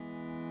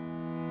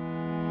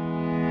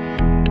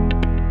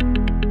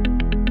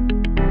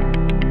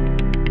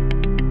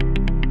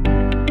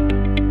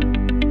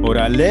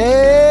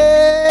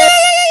Órale.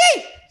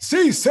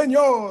 Sí,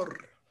 señor.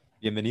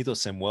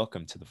 Bienvenidos and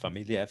welcome to the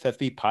Familia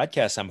FFB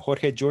podcast. I'm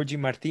Jorge Georgie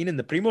Martin and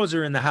the primos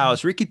are in the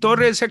house. Ricky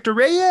Torres, Hector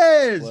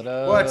Reyes. What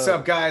up? What's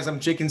up, guys? I'm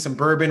drinking some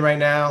bourbon right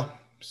now,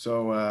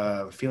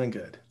 so feeling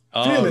good.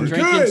 Feeling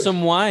drinking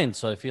some wine,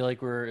 so I feel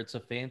like it's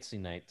a fancy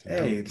night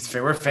tonight. Hey,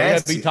 we're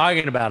fancy. We're be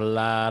talking about a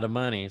lot of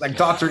money, like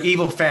Dr.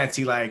 Evil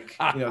fancy, like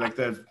like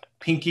the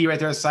pinky right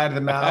there on the side of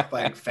the mouth,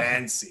 like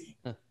fancy.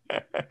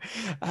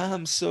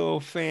 I'm so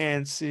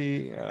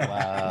fancy.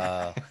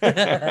 Wow.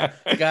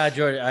 God,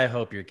 George, I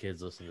hope your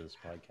kids listen to this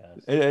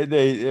podcast.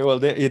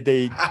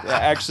 They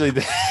actually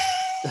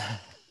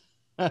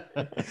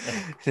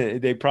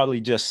they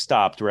probably just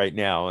stopped right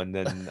now, and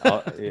then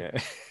yeah.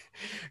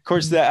 Of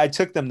course, I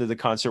took them to the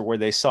concert where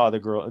they saw the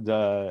girl.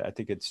 I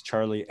think it's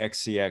Charlie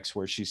XCX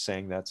where she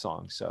sang that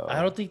song. So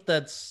I don't think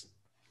that's.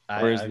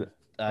 Or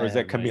is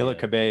that Camila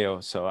Cabello?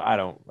 So I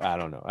don't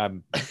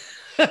know.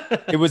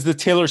 It was the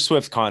Taylor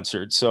Swift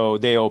concert, so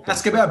they opened.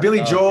 Ask about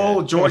Billy Joel.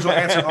 Okay. George will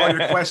answer all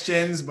your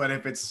questions, but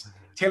if it's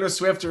Taylor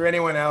Swift or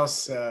anyone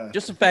else,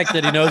 just the fact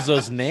that he knows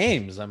those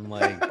names, I'm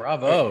like,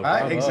 bravo.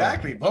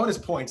 Exactly, bonus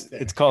points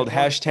there. It's called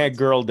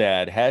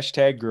 #GirlDad.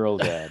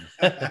 #GirlDad.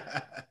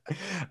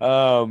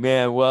 Oh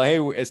man, well, hey,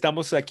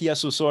 estamos aquí a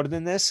sus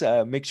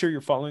órdenes. Make sure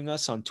you're following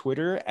us on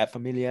Twitter at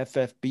Familia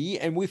FFB,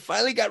 and we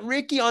finally got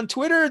Ricky on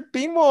Twitter.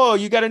 Bimo,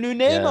 you got a new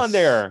name on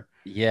there.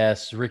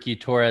 Yes, Ricky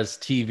Torres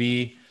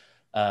TV.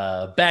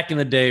 Back in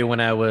the day when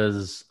I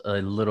was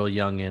a little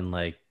youngin',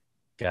 like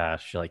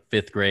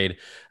 5th grade,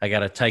 I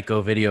got a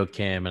Tyco video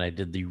cam and I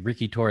did the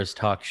Ricky Torres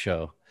talk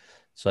show.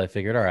 So I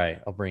figured, all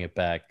right, I'll bring it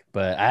back.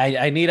 But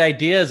I need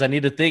ideas. I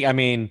need to think. I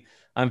mean,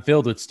 I'm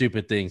filled with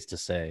stupid things to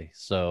say.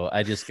 So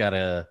I just got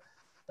to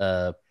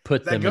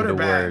put them into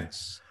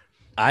words.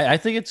 I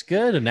think it's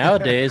good. And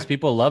nowadays,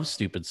 people love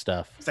stupid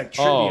stuff. It's like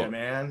trivia,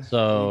 man.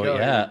 So,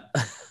 yeah.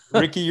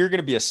 Ricky, you're going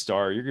to be a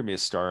star. You're going to be a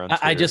star on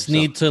Twitter. I just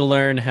need to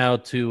learn how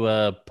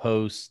to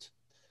post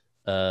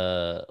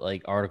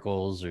like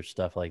articles or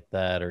stuff like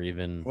that, or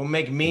even we'll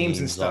make memes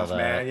and stuff,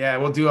 man. Yeah,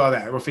 we'll do all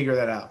that. We'll figure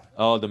that out.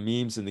 Oh, the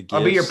memes and the gifs.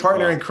 I'll be your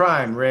partner in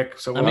crime, Rick.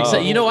 So I'm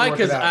excited. You know why?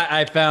 Because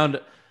I found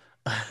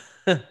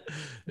it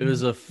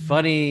was a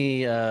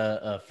funny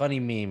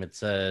meme. It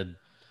said,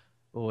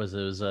 what was it?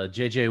 It was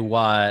JJ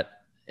Watt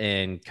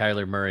and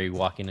Kyler Murray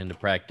walking into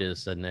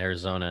practice in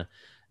Arizona,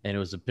 and it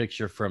was a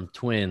picture from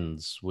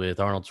Twins with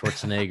Arnold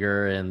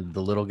Schwarzenegger and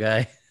the little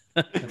guy,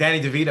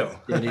 Danny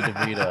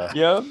DeVito.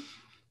 Yeah.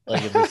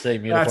 Like in the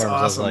same uniforms. Awesome.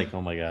 I was like,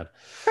 oh my God.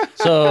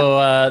 So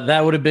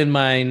that would have been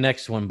my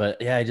next one.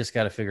 But yeah, I just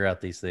got to figure out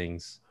these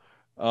things.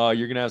 Oh,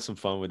 you're going to have some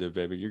fun with it,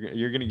 baby.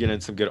 You're going to get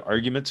in some good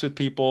arguments with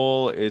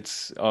people.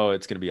 It's going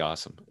to be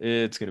awesome.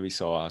 It's going to be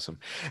so awesome.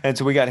 And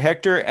so we got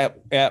Hector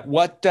at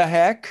What the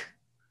Heck?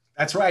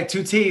 That's right.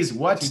 2 T's.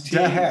 What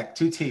the heck?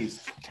 2 T's.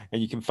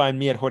 And you can find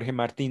me at Jorge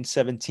Martin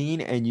 17,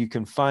 and you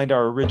can find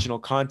our original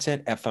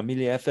content at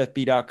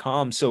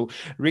familiaffb.com. So,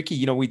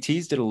 Ricky, we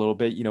teased it a little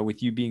bit,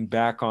 with you being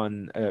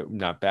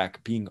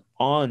being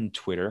on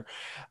Twitter.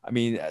 I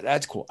mean,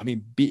 that's cool. I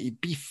mean,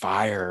 be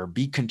fire,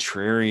 be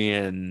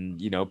contrarian,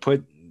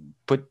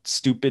 put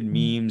stupid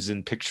memes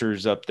and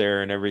pictures up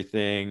there and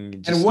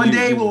everything. And one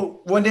day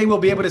we'll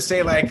be able to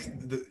say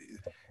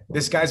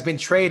this guy's been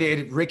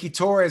traded. Ricky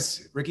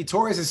Torres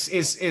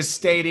is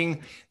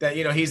stating that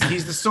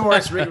he's the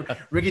source.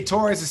 Ricky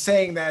Torres is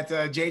saying that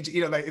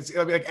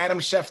it'll be like Adam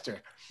Schefter.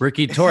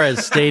 Ricky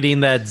Torres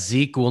stating that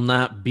Zeke will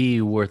not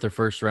be worth a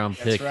first-round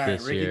pick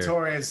this year.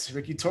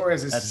 Ricky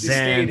Torres is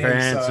San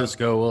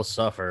Francisco will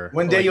suffer.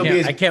 One day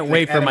I can't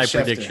wait for my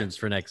predictions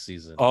for next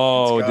season.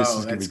 Oh, this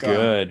is gonna be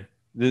good.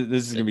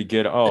 This is gonna be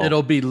good. Oh,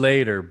 it'll be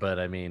later, but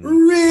I mean,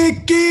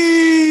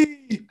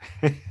 Ricky.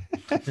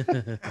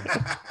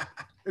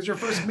 Here's your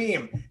first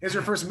meme.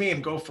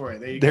 Go for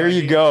it. There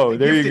you go.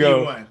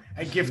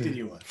 I gifted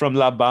you one. From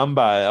La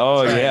Bamba.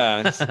 Oh, right. Yeah.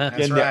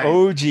 In the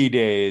OG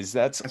days.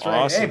 That's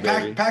awesome,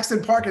 right. Hey,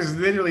 Paxton Park is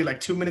literally like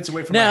 2 minutes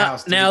away from my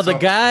house. Now, the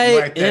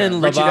guy in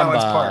La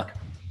Bamba,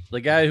 the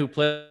guy who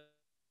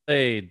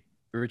played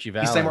Richie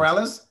Valens. Isai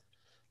Morales?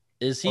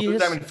 Is he Lou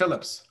Diamond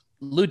Phillips?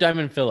 Lou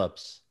Diamond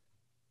Phillips.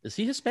 Is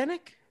he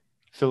Hispanic?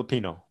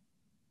 Filipino.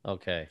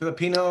 Okay.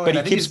 Filipino. But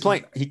he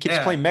keeps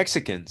playing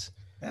Mexicans.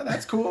 Yeah,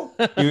 that's cool.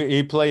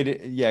 he played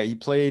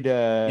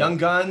Young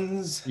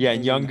Guns. Yeah,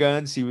 in Young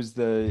Guns. He was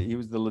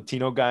the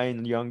Latino guy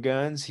in Young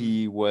Guns.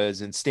 He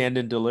was in Stand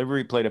and Deliver.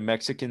 He played a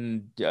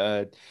Mexican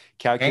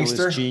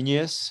calculus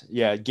genius.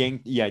 Yeah,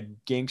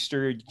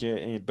 gangster,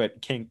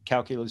 but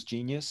calculus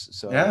genius.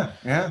 So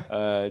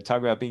talk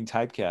about being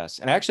typecast.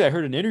 And actually, I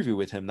heard an interview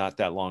with him not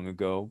that long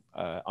ago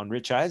on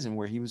Rich Eisen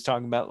where he was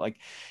talking about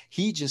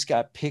he just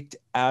got picked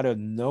out of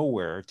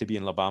nowhere to be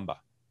in La Bamba.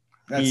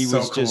 He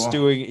was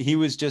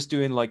just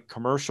doing like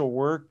commercial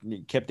work.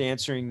 He kept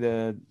answering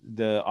the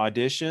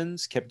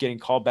auditions, kept getting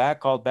called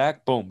back,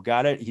 boom,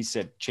 got it. He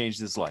said changed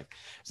his life.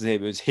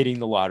 It was hitting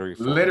the lottery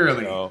for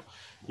literally. Him.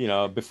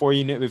 So, before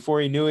he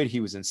knew it,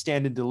 he was in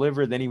Stand and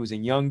Deliver. Then he was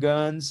in Young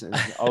Guns, and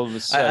all of a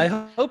sudden, I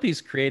hope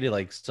he's created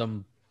like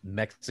some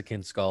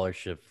Mexican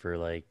scholarship for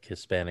like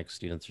Hispanic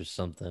students or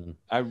something.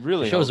 I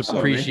really It shows hope so.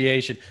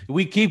 appreciation.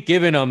 We keep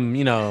giving them,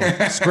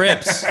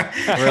 scripts.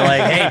 We're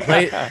like,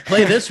 hey,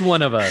 play this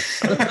one of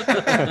us. Like,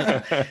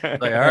 all right.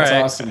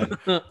 That's awesome.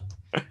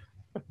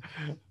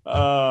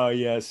 Oh,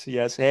 yes.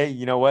 Hey,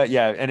 you know what?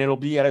 Yeah, and it'll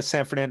be at a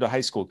San Fernando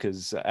High School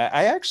because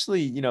I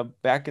actually,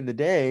 back in the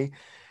day,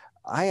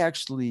 I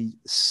actually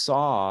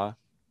saw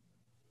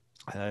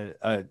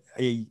a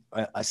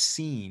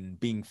scene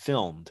being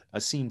filmed,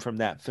 a scene from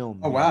that film.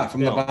 Oh wow,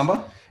 from La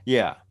Bamba?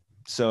 Yeah.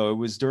 So it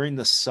was during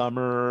the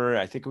summer.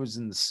 I think it was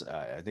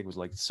I think it was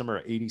like summer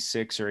of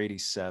 '86 or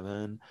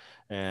 '87,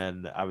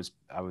 and I was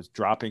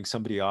dropping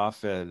somebody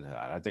off, and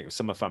I think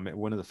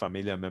one of the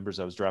familia members.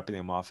 I was dropping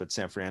them off at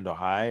San Fernando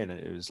High, and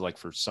it was like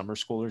for summer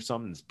school or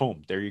something.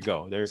 Boom, there you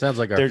go. Sounds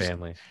like our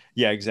family.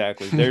 Yeah,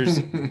 exactly.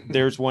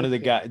 There's one of the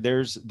guy.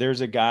 There's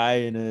a guy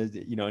in a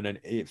in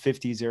a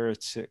 '50s era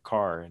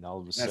car, and all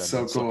of a sudden, that's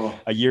so cool.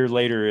 A year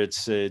later,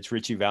 it's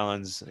Richie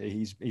Valens.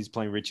 He's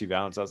playing Richie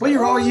Valens.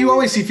 You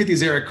always see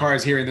 '50s era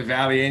cars here in the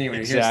Valley anyway.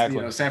 Exactly.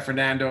 Here's, San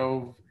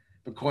Fernando,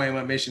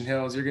 Pacoima, Mission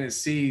Hills. You're gonna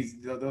see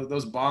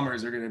those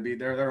bombers are gonna be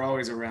there. They're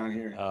always around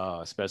here. Oh,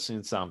 especially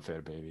in San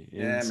Fed, baby.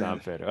 San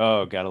Fed.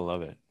 Oh, gotta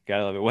love it.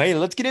 Well, hey,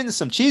 let's get into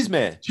some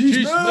Cheeseman.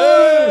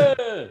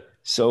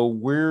 So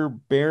we're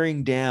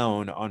bearing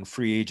down on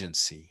free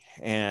agency.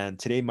 And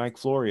today, Mike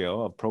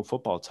Florio of Pro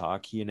Football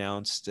Talk, he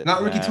announced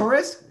not Ricky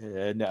Torres.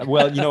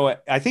 Well, you know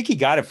what? I think he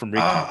got it from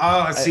Ricky.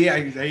 See,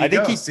 I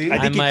think he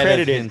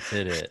credited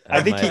it.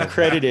 I think he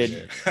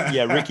credited,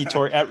 Ricky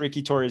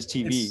Torres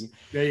TV.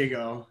 There you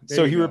go.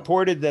 He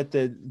reported that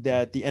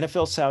the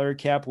NFL salary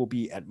cap will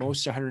be at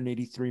most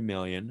 183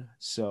 million.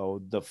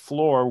 So the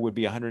floor would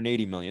be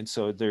 180 million.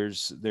 So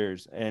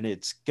and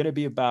it's going to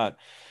be about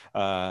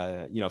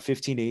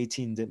 15 to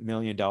 18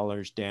 million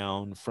dollars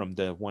down from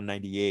the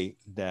 198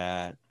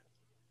 that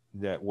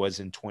was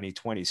in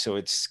 2020. So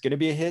it's going to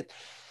be a hit.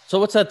 So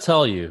what's that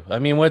tell you? I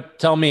mean,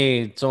 tell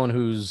me someone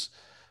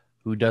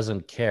who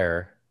doesn't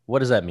care. What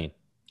does that mean?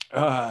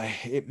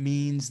 It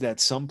means that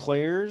some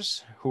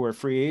players who are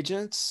free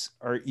agents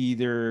are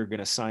either going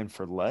to sign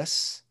for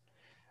less,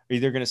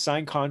 either going to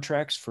sign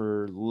contracts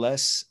for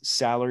less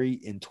salary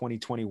in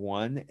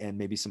 2021 and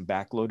maybe some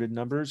backloaded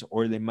numbers,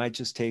 or they might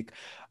just take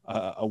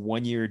a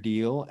 1-year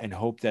deal and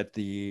hope that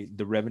the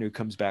revenue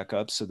comes back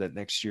up so that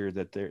next year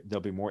that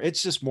there'll be more.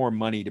 It's just more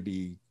money to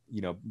be,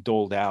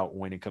 doled out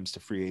when it comes to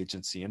free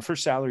agency and for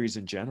salaries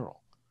in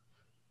general.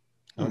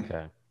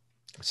 Okay.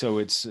 So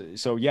it's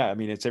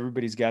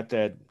everybody's got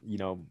that,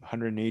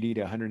 180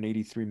 to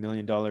 183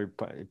 million dollar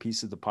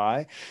piece of the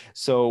pie.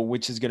 So,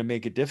 which is going to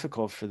make it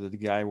difficult for the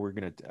guy we're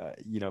going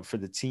to, for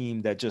the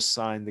team that just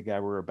signed the guy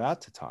we're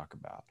about to talk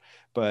about.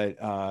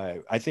 But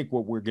I think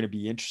what it's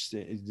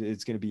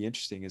going to be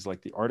interesting is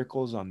like the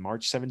articles on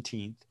March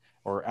 17th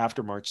or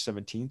after March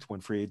 17th,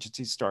 when free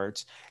agency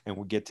starts, and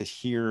we'll get to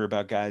hear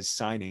about guys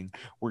signing.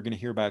 We're going to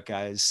hear about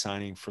guys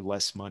signing for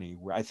less money.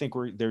 I think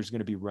there's going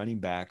to be running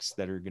backs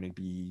that are going to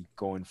be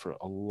going for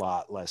a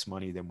lot less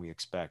money than we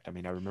expect. I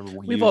mean, I remember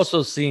we've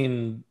also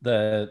seen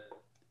that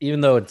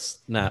even though it's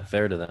not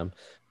fair to them,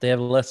 they have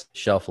less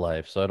shelf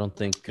life. So I don't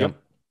think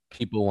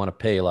people want to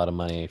pay a lot of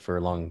money for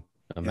a long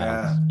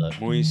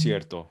amount. Muy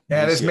cierto.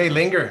 Yeah, this may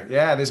linger.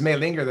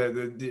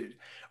 The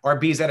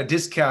RBs at a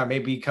discount may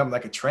become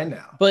like a trend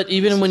now. But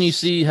even when you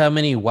see how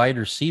many wide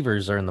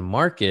receivers are in the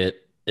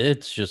market,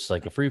 it's just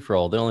like a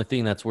free-for-all. The only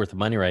thing that's worth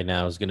money right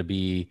now is going to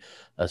be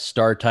a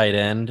star tight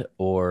end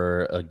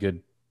or a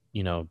good,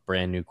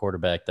 brand new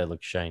quarterback that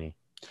looks shiny.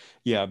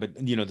 Yeah, but,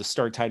 the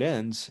star tight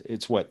ends,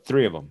 it's what?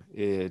 3 of them.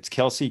 It's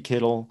Kelsey,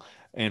 Kittle,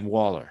 and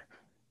Waller.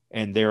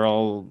 And they're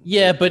all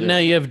now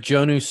you have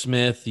Jonnu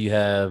Smith, you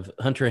have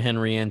Hunter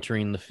Henry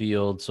entering the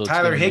field. So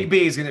Tyler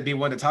Higbee is going to be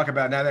one to talk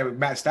about now that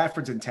Matt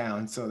Stafford's in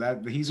town. So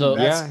that's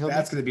going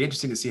to be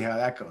interesting to see how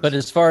that goes. But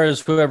as far as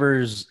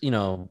whoever's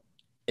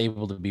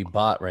able to be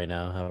bought right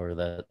now, however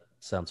that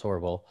sounds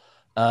horrible,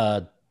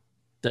 they're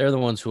the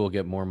ones who will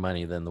get more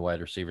money than the wide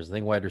receivers. I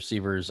think wide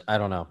receivers, I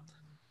don't know.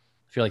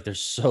 I feel like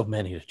there's so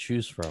many to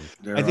choose from.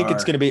 I think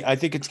it's going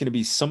to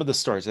be some of the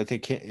stars. I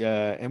think,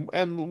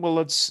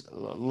 let's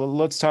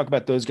talk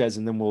about those guys,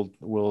 and then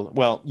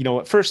well, you know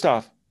what? First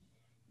off,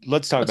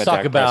 let's talk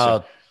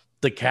about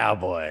the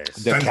Cowboys.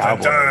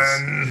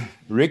 Dun.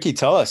 Ricky,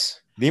 tell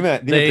us.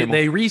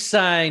 They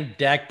re-signed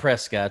Dak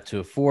Prescott to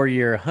a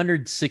 4-year,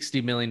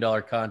 $160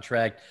 million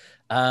contract.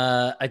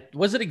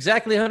 Was it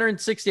exactly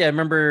 160? I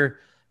remember.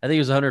 I think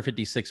it was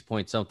 156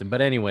 point something, but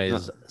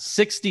anyways,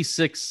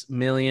 66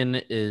 million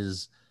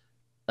is,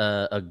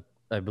 I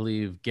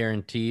believe,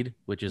 guaranteed,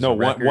 which is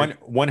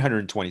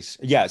 120.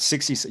 Yeah,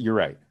 60. You're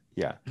right.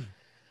 Yeah.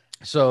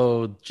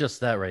 So just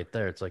that right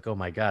there, it's like, oh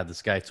my God,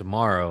 this guy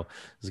tomorrow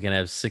is gonna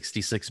have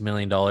 $66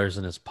 million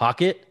in his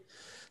pocket.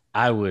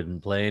 I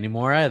wouldn't play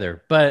anymore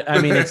either. But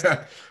I mean,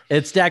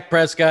 it's Dak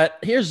Prescott.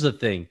 Here's the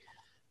thing.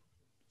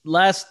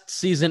 Last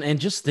season, and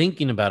just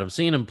thinking about him,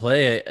 seeing him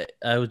play,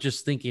 I was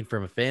just thinking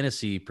from a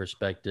fantasy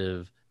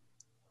perspective,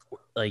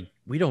 like,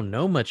 we don't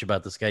know much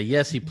about this guy.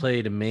 Yes, he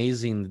played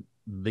amazing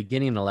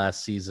beginning of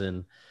last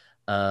season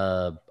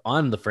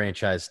on the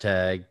franchise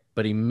tag,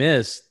 but he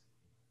missed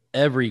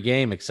every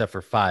game except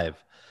for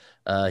 5.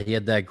 He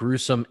had that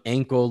gruesome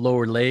ankle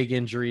lower leg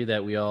injury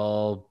that we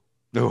all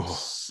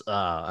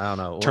I don't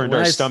know, turned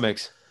our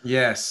stomachs.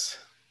 Yes.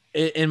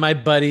 And my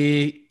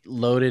buddy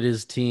loaded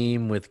his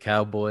team with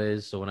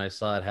Cowboys, so when I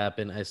saw it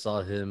happen, I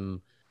saw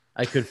him.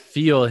 I could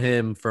feel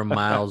him from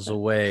miles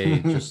away,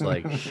 just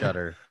like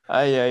shudder.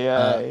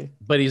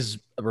 But he's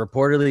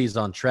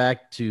on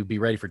track to be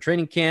ready for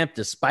training camp,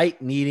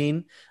 despite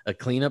needing a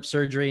cleanup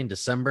surgery in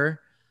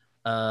December.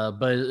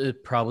 But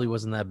it probably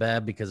wasn't that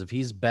bad, because if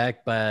he's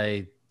back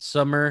by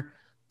summer,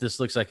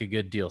 this looks like a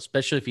good deal,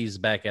 especially if he's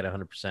back at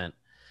 100%.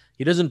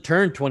 He doesn't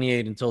turn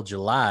 28 until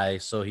July,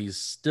 so he's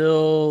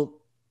still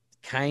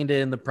kind of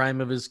in the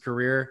prime of his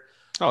career.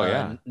 Oh,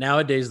 yeah.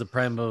 Nowadays, the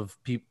prime of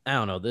people, I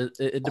don't know.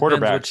 It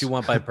depends what you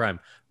want by prime.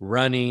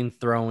 Running,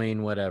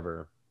 throwing,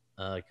 whatever.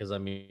 Because, I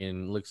mean,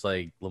 it looks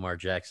like Lamar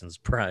Jackson's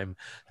prime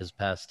has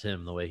passed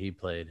him the way he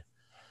played.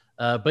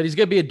 But he's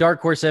going to be a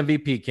dark horse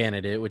MVP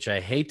candidate, which I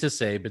hate to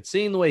say. But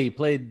seeing the way he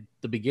played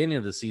the beginning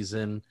of the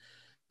season,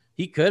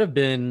 he could have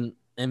been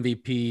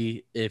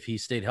MVP if he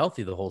stayed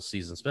healthy the whole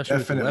season, especially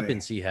with the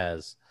weapons he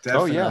has.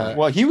 Definitely. Oh yeah.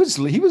 Well, he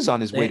was on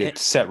his way to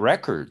set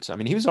records. I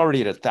mean, he was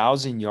already at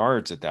 1,000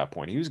 yards at that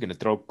point. He was going to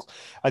throw.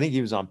 I think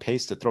he was on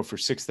pace to throw for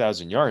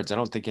 6,000 yards. I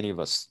don't think any of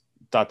us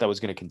thought that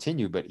was going to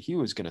continue, but he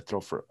was going to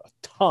throw for a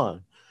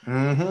ton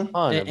of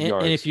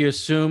yards. And if you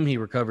assume he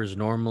recovers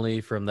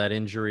normally from that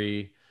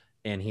injury,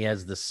 and he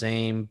has the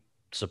same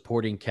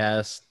supporting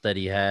cast that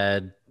he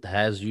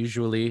has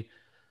usually,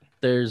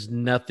 there's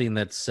nothing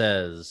that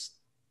says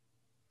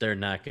they're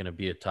not going to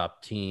be a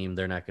top team.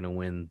 They're not going to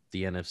win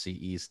the NFC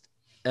East.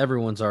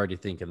 Everyone's already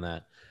thinking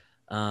that.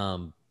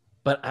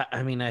 But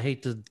I mean, I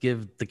hate to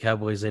give the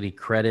Cowboys any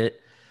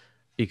credit,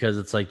 because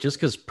it's like, just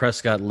because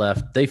Prescott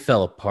left, they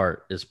fell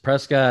apart. Is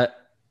Prescott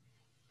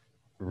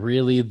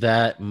really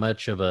that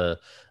much of a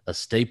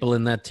staple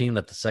in that team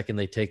that the second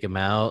they take him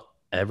out,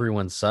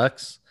 everyone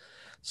sucks?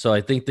 So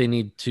I think they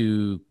need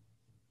to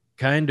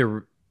kind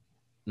of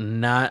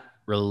not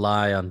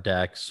rely on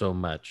Dak so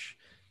much.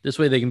 This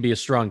way they can be a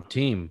strong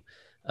team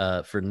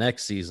for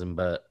next season.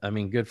 But, I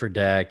mean, good for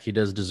Dak. He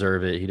does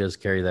deserve it. He does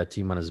carry that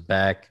team on his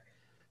back.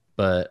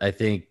 But I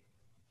think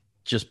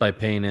just by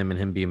paying him and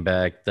him being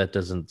back, that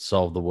doesn't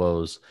solve the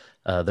woes.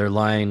 Their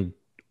line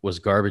was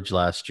garbage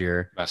last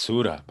year.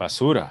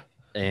 Basura.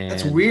 And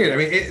that's weird. I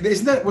mean,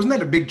 wasn't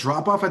that a big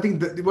drop off? I think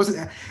that it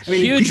wasn't. I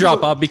mean, huge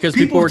drop off, because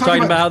people were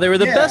talking about how they were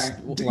the best.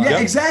 Yeah,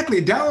 exactly.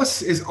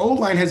 Dallas's O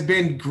line has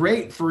been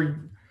great for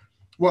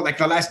like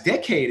the last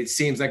decade. It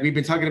seems like we've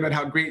been talking about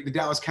how great the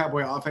Dallas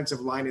Cowboy offensive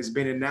line has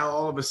been, and now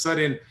all of a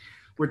sudden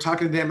we're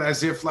talking to them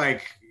as if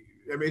like,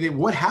 I mean,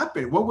 what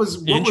happened? What was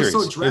so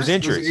drastic? It was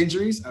injuries. Was it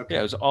injuries? Okay.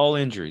 Yeah, it was all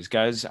injuries,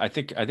 guys. I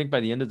think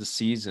by the end of the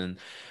season,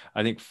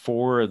 I think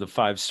 4 of the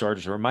 5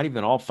 starters, or it might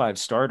even all 5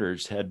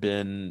 starters, had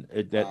been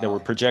that were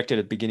projected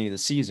at the beginning of the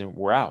season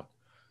were out,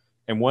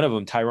 and one of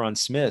them, Tyron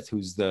Smith,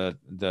 who's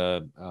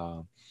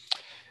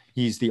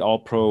he's the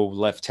All-Pro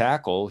left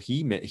tackle.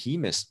 He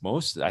missed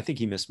most. I think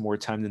he missed more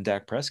time than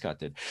Dak Prescott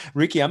did.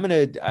 Ricky, I'm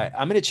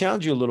gonna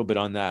challenge you a little bit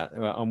on that,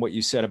 on what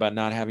you said about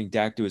not having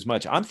Dak do as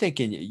much. I'm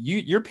thinking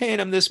you're paying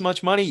him this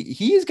much money.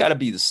 He's got to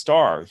be the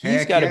star.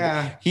 He's got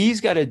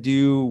to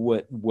do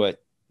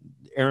what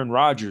Aaron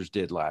Rodgers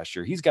did last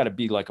year. He's got to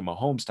be like a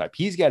Mahomes type.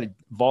 He's got to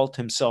vault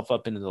himself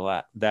up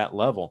into that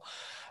level.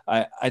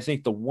 I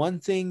think the one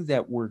thing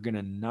that we're going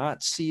to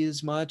not see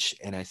as much,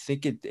 and I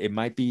think it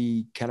might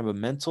be kind of a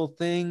mental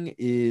thing,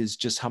 is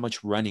just how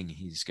much running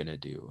he's going to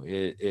do.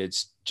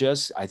 It's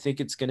just, I think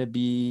there's going to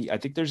be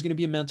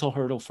a mental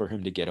hurdle for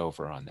him to get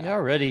over on that.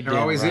 There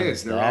always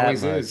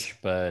is.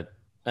 But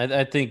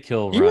I think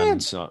he ran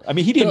some. I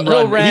mean, he didn't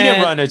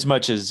run as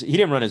much as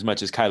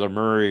Kyler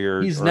Murray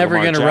or he's never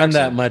going to run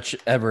that much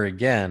ever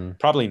again.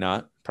 Probably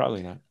not.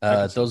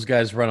 Those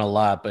guys run a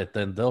lot, but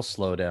then they'll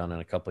slow down in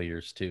a couple of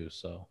years too.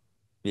 So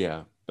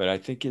yeah, but I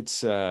think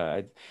it's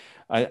I'm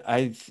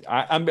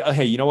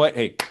hey, you know what?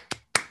 Hey,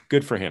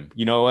 good for him.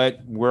 You know what?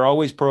 We're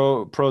always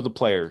pro the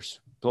players.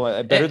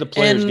 Better the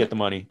players get the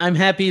money. I'm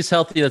happy he's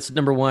healthy. That's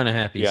number one. I'm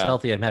happy he's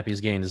healthy. I'm happy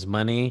he's getting his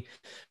money.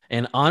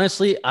 And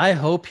honestly, I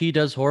hope he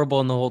does horrible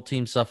and the whole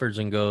team suffers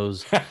and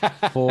goes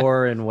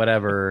 4 and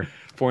whatever.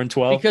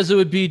 4-12, because it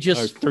would be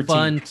just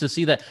fun to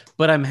see that.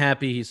 But I'm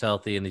happy he's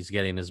healthy and he's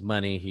getting his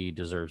money. He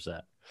deserves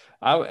that.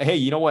 Hey,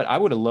 you know what? I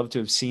would have loved to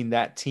have seen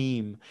that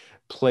team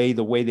play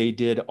the way they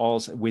did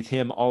with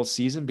him all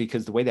season,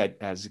 because the way that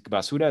as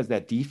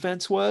that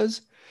defense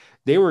was,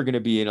 they were going to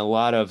be in a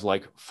lot of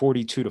like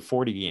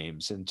 42-40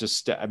 games, and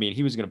just, I mean,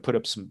 he was going to put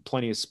up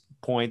plenty of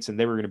points, and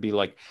they were going to be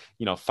like,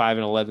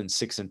 5-11,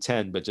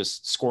 6-10, but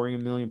just scoring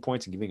 1 million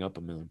points and giving up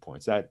 1 million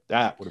points. That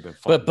would have been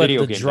fun. But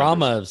the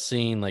drama of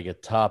seeing like a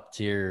top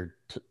tier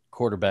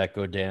quarterback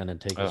go down and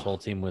take his whole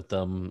team with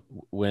them,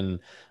 when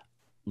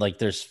like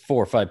there's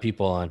 4 or 5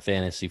 people on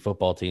fantasy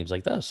football teams,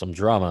 like that was some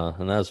drama,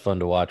 and that was fun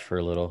to watch for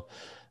a little.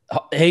 I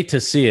hate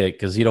to see it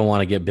because you don't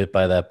want to get bit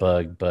by that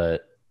bug,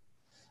 but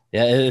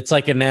Yeah, it's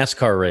like a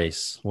NASCAR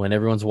race when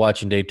everyone's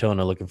watching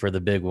Daytona looking for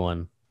the big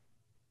one.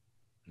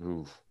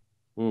 Ooh,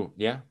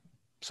 yeah.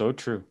 So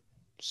true.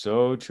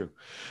 So true.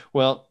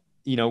 Well,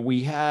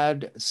 we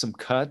had some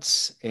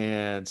cuts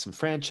and some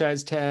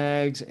franchise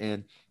tags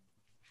and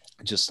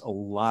just a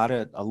lot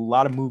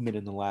of movement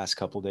in the last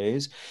couple of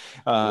days.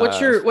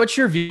 What's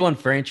your view on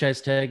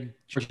franchise tag,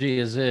 Georgie?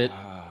 Is it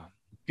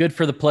good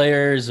for the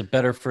players? Is it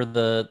better for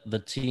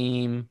the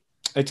team?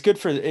 It's good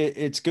for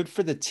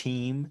the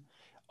team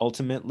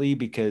ultimately,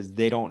 because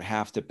they don't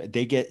have to.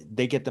 They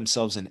get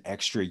themselves an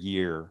extra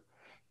year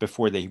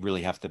before they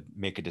really have to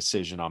make a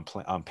decision on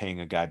paying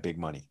a guy big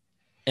money.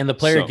 And the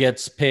player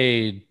gets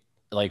paid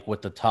like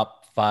what, the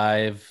top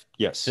 5,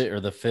 yes, or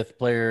the 5th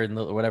player in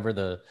whatever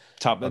the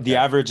top. Okay. The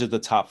average of the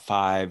top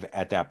 5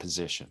 at that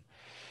position.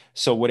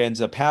 So what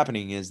ends up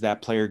happening is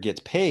that player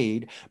gets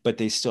paid, but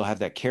they still have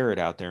that carrot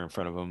out there in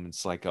front of them.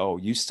 It's like, oh,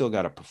 you still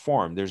got to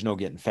perform. There's no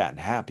getting fat and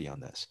happy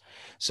on this.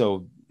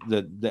 So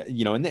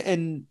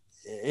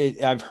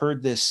I've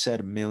heard this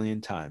said a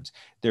million times.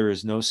 There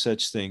is no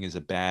such thing as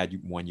a bad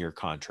 1-year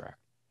contract.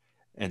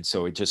 And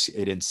so it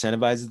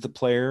incentivizes the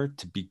player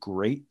to be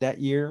great that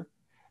year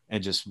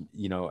and just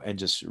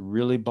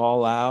really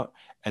ball out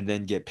and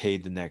then get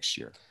paid the next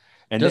year.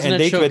 And doesn't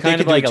it show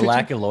kind of like a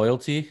lack of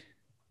loyalty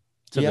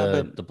to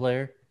the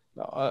player?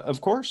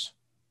 Of course.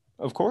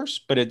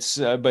 But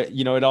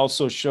it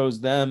also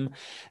shows them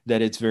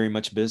that it's very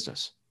much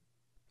business.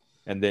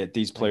 And that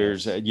these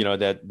players, that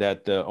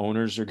the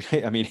owners are,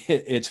 I mean,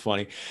 it's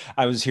funny.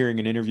 I was hearing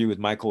an interview with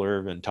Michael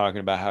Irvin talking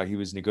about how he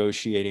was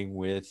negotiating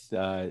with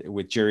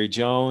Jerry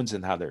Jones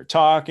and how they're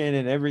talking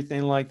and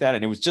everything like that.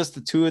 And it was just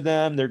the two of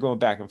them. They're going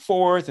back and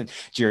forth. And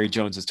Jerry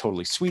Jones is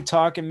totally sweet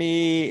talking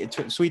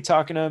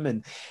him.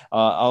 And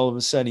all of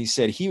a sudden he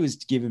said he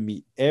was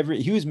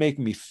he was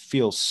making me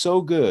feel so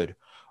good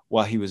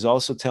while he was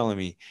also telling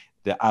me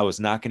that I was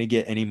not going to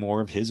get any more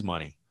of his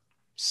money.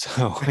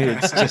 So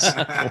it's just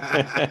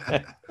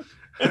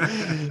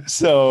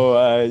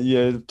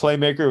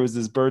Playmaker was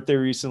his birthday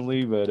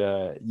recently, but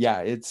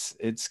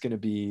it's going to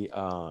be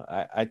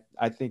I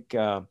think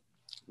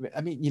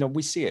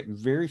we see it.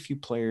 Very few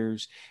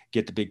players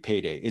get the big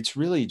payday. It's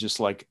really just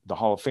like the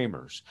Hall of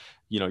Famers.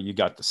 You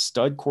got the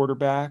stud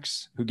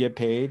quarterbacks who get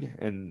paid,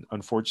 and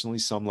unfortunately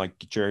some like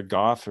Jared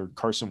Goff or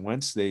Carson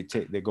Wentz, they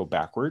go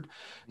backward.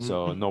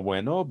 So no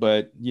bueno,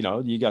 but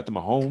you got the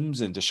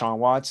Mahomes and Deshaun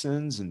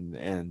Watsons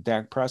and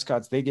Dak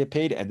Prescott's, they get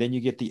paid. And then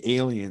you get the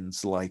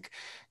aliens like,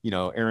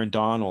 Aaron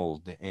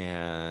Donald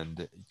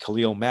and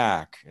Khalil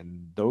Mack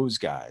and those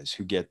guys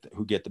who get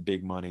the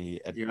big money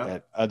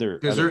at other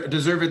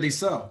deservedly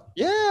so.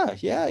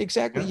 Yeah,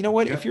 exactly. You know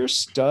what? If you're a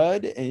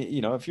stud,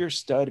 if you're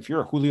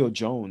a Julio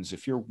Jones,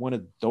 if you're one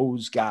of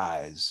those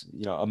guys,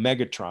 a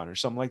Megatron or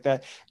something like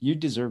that, you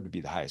deserve to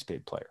be the highest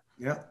paid player.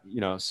 Yeah.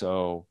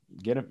 So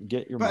get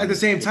your But money. at the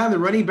same time, the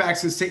running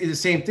backs is the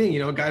same thing.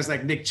 Guys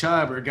like Nick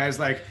Chubb or guys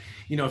like,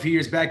 a few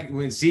years back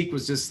when Zeke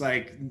was just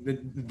like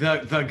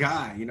the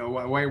guy.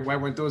 Why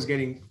weren't those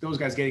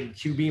guys getting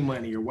QB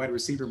money or wide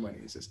receiver money?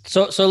 It's just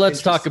so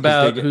let's talk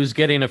about who's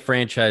getting a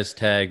franchise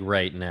tag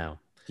right now.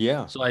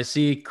 Yeah. So I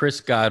see Chris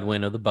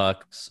Godwin of the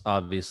Bucs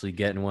obviously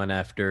getting one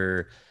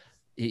after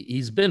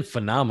he's been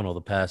phenomenal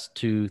the past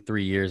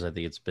 2-3 years. I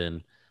think it's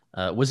been.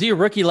 Was he a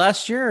rookie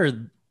last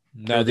year?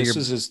 No, this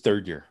is his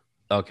 3rd year.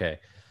 Okay.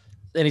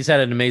 And he's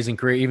had an amazing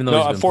career, even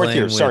though he's been 4th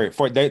year. Sorry.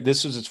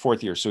 This was his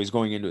 4th year. So he's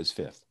going into his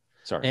 5th.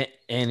 Sorry.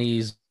 And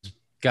he's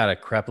got a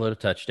crap load of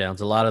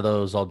touchdowns. A lot of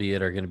those,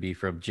 albeit, are going to be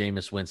from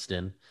Jameis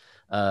Winston.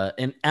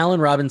 And Allen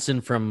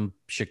Robinson from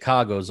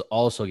Chicago is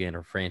also getting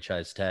a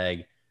franchise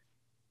tag.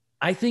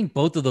 I think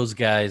both of those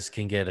guys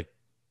can get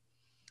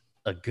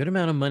a good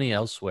amount of money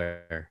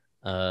elsewhere.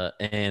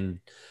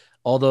 And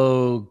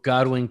although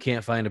Godwin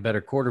can't find a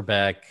better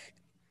quarterback,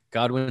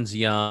 Godwin's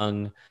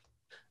young.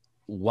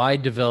 Why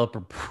develop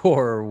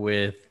rapport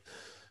with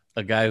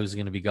a guy who's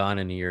going to be gone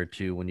in a year or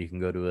two when you can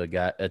go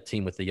to a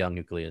team with a young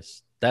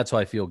nucleus? That's how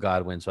I feel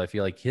Godwin. So I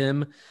feel like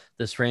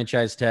this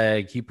franchise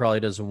tag, he probably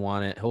doesn't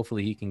want it.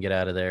 Hopefully he can get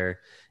out of there.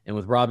 And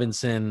with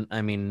Robinson,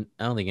 I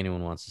don't think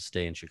anyone wants to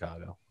stay in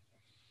Chicago.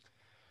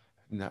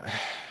 No,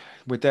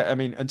 with that,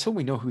 until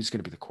we know who's going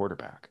to be the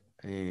quarterback.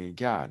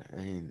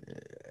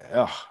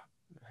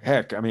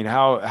 Heck,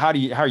 how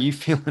are you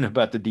feeling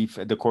about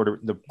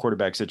the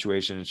quarterback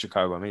situation in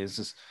Chicago? It's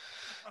just,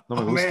 so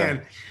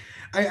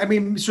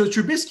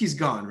Trubisky's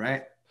gone,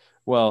 right?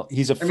 Well,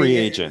 he's a free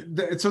agent.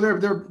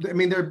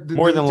 They're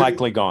more than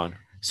likely gone.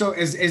 So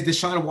is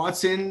Deshaun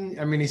Watson?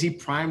 Is he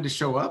primed to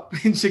show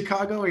up in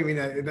Chicago?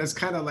 That's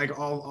kind of like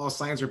all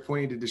signs are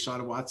pointing to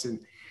Deshaun Watson.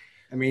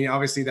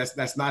 Obviously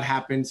that's not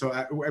happened. So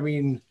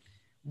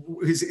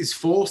is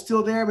Foles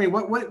still there?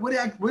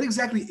 What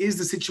exactly is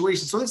the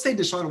situation? So let's say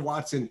Deshaun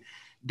Watson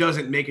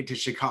doesn't make it to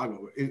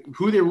Chicago.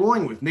 Who they're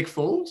rolling with? Nick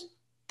Foles?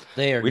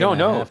 We don't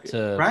know. Have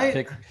to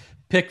right?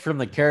 Pick from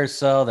the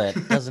carousel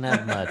that doesn't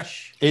have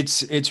much.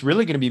 It's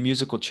really going to be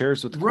musical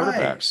chairs with the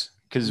quarterbacks.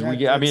 Because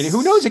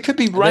who knows? It could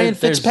be Ryan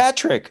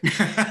Fitzpatrick.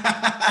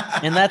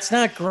 And that's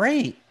not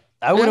great.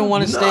 I wouldn't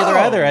want to stay there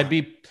either.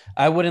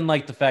 I wouldn't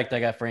like the fact I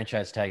got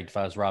franchise tagged if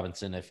I was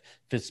Robinson, if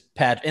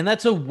Fitzpatrick, and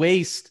that's a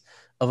waste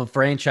of a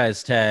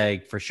franchise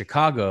tag for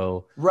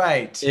Chicago.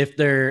 Right. If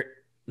they're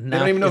not, they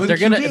don't even know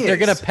if they're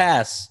gonna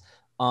pass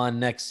on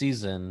next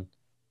season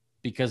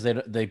because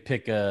they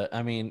pick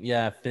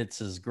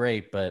Fitz is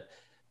great, but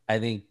I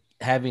think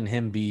having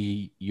him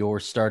be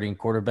your starting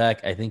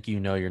quarterback, I think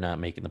you're not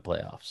making the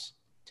playoffs.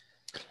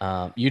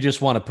 You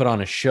just want to put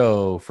on a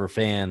show for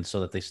fans so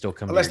that they still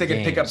come. Unless they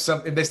can pick up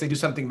unless they do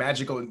something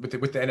magical with the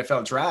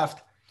NFL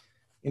draft.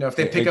 If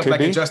they pick up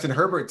like a Justin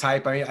Herbert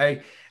type.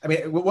 I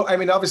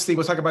mean, obviously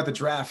we'll talk about the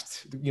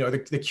draft. The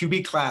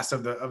QB class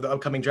of the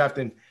upcoming draft,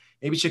 and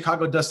maybe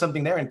Chicago does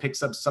something there and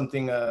picks up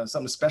something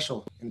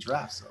special in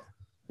draft. So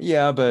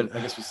yeah, but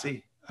I guess we'll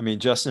see. I mean,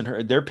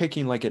 they're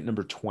picking like at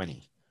number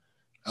 20.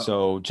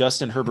 So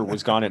Justin Herbert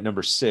was gone at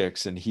number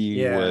 6, and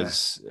he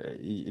was,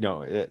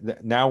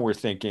 now we're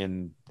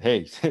thinking,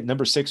 hey,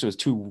 number 6 was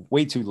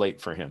way too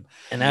late for him.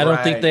 And I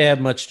don't think they have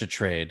much to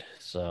trade.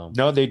 So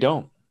no, they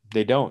don't.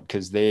 They don't,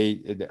 because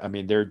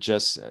they're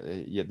just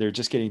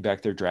getting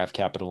back their draft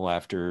capital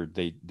after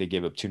they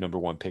gave up 2 number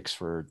 1 picks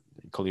for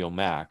Khalil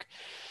Mack.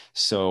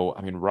 So,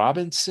 I mean,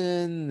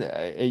 Robinson,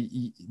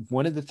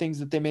 one of the things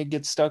that they may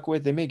get stuck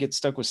with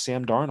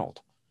Sam Darnold.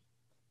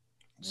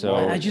 So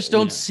I just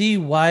don't see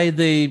why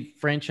they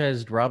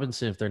franchised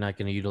Robinson if they're not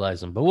going to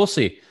utilize him, but we'll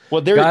see.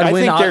 Well,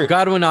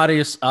 Godwin,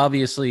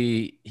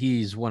 obviously,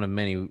 he's one of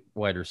many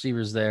wide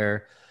receivers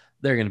there.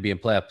 They're going to be in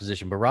playoff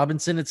position, but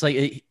Robinson, it's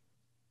like,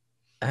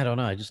 I don't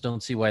know. I just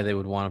don't see why they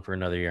would want him for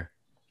another year.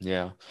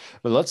 Yeah,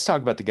 but let's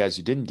talk about the guys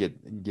who didn't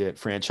get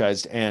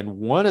franchised, and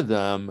one of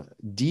them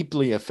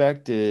deeply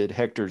affected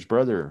Hector's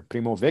brother,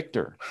 Primo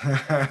Victor,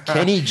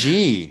 Kenny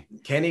G.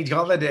 Kenny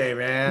Golladay,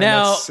 man.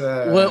 Now,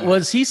 what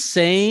was he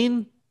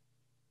saying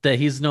that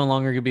he's no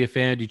longer going to be a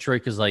fan of Detroit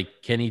because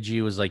like Kenny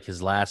G was like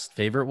his last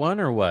favorite one,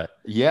 or what?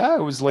 Yeah,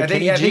 it was like I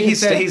think he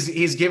said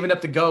he's giving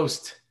up the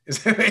ghost. Is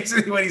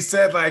basically what he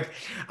said. Like,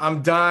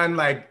 I'm done.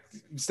 Like,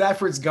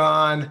 Stafford's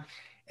gone.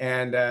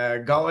 And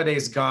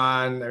Galladay's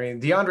gone. I mean,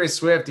 DeAndre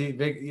Swift,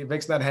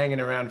 Vic's not hanging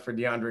around for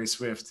DeAndre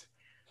Swift.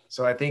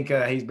 So I think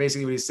he's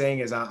basically what he's saying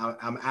is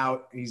I'm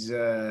out. He's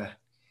I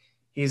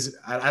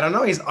don't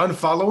know. He's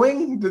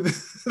unfollowing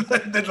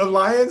the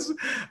Lions.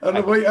 I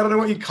don't know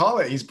what you call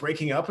it. He's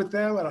breaking up with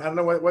them. I don't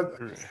know what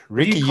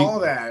Ricky, do you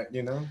call that?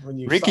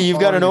 Ricky, you've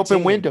got an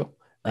open window.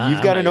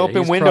 You've got an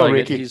open window,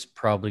 Ricky. He's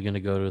probably going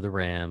to go to the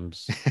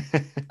Rams.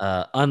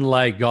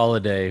 Unlike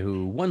Golladay,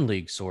 who one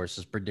league source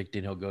is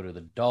predicting he'll go to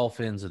the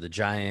Dolphins or the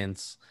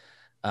Giants.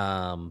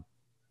 Golladay,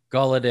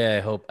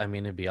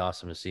 it'd be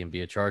awesome to see him be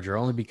a Charger,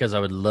 only because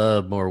I would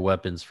love more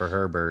weapons for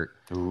Herbert.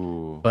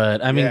 Ooh.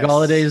 But I mean, yes.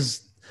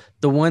 Galladay's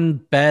the one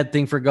bad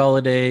thing for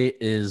Golladay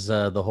is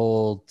the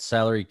whole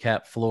salary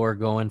cap floor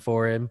going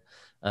for him.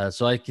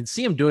 So I can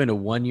see him doing a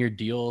 1-year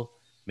deal.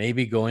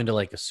 Maybe going to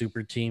like a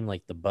super team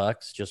like the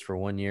Bucks just for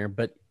 1 year,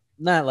 but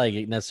not like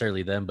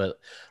necessarily them. But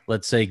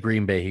let's say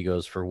Green Bay, he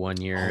goes for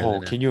 1 year.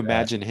 Oh, can you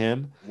imagine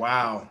him?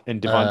 Wow. And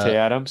Devontae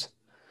Adams?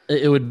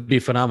 It would be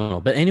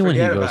phenomenal. But anyone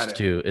he goes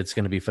to, it's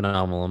going to be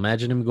phenomenal.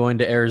 Imagine him going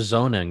to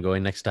Arizona and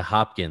going next to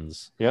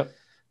Hopkins. Yep.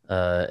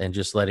 And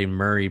just letting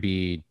Murray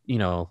be,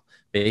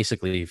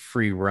 basically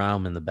free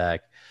roam in the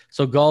back.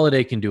 So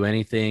Golladay can do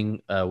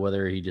anything,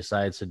 whether he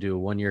decides to do a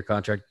 1-year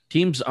contract.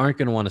 Teams aren't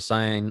going to want to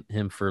sign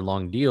him for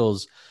long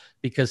deals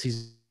because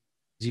he's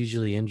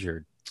usually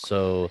injured.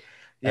 So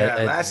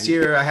last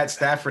year I had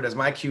Stafford as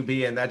my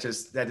QB, and that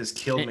just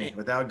killed me.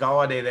 Without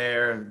Golladay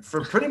there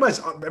for pretty much,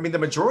 the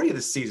majority of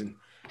the season,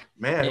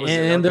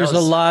 man. There's a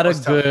lot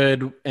of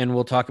good, and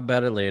we'll talk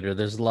about it later.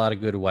 There's a lot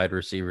of good wide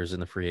receivers in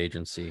the free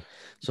agency,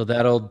 so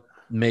that'll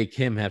make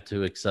him have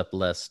to accept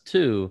less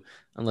too,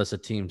 unless a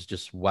team's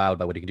just wowed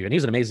by what he can do. And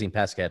he's an amazing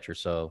pass catcher.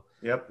 So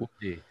yep. We'll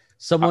see.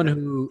 Someone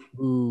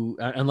who,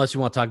 unless you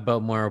want to talk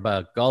about more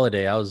about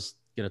Golladay, I was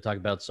going to talk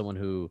about someone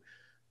who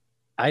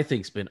I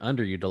think's been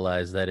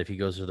underutilized, that if he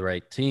goes to the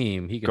right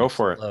team, he can go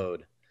for it.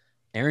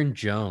 Aaron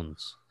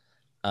Jones.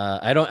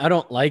 I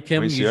don't like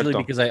him usually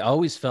because I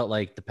always felt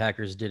like the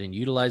Packers didn't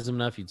utilize him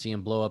enough. You'd see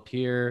him blow up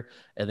here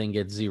and then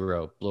get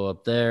 0, blow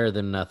up there,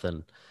 then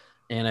nothing.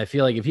 And I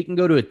feel like if he can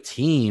go to a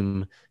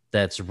team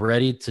that's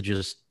ready to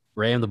just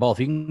ram the ball, if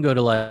he can go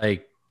to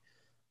like,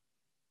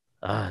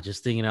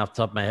 just thinking off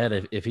the top of my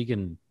head, if he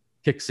can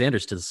kick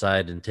Sanders to the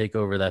side and take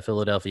over that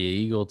Philadelphia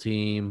Eagle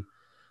team,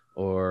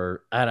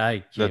 or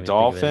I can't the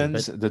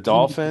Dolphins,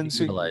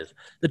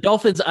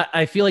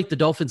 I feel like the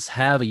Dolphins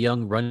have a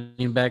young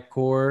running back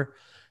core,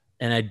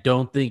 and I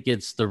don't think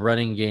it's the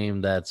running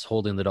game that's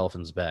holding the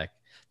Dolphins back.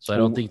 So I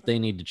don't think they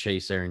need to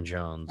chase Aaron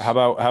Jones. How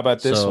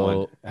about this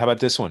one? How about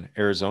this one?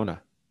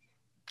 Arizona.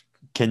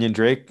 Kenyon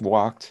Drake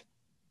walked.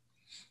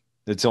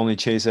 It's only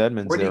Chase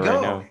Edmonds there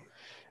right now.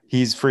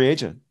 He's free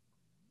agent.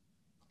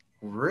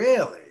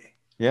 Really?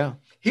 Yeah.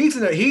 He's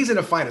in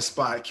a fine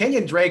spot.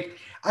 Kenyon Drake,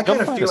 I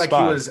kind of feel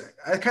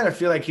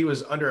like he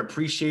was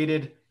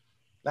underappreciated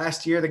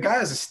last year. The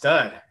guy is a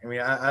stud. I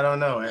mean, I don't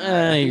know.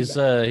 He's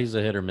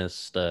a hit or miss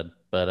stud.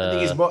 But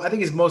I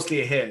think he's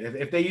mostly a hit.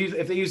 If they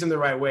use him the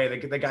right way,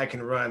 the guy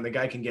can run. The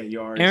guy can get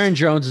yards. Aaron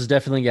Jones is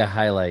definitely going to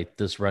highlight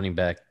this running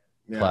back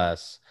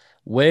class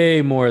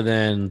way more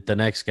than the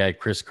next guy,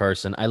 Chris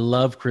Carson. I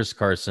love Chris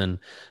Carson,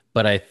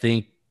 but I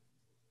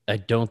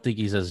don't think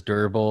he's as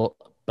durable.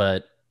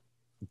 But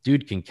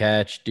dude can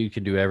catch. Dude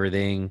can do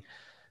everything.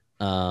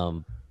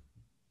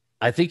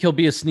 I think he'll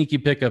be a sneaky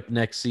pickup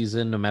next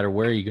season, no matter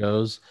where he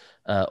goes.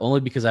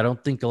 Only because I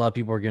don't think a lot of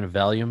people are going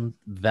to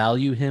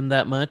value him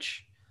that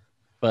much.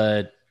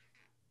 But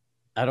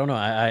I don't know.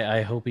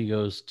 I hope he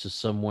goes to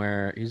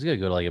somewhere. He's going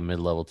to go to like a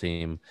mid-level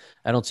team.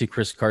 I don't see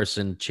Chris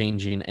Carson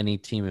changing any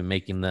team and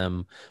making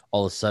them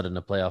all of a sudden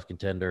a playoff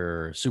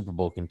contender or Super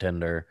Bowl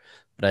contender.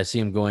 But I see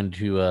him going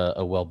to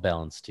a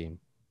well-balanced team.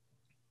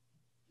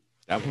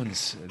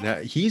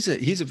 He's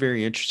a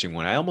very interesting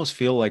one. I almost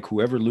feel like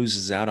whoever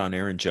loses out on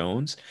Aaron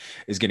Jones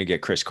is going to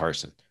get Chris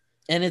Carson.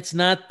 And it's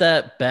not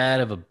that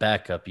bad of a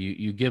backup.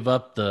 You give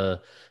up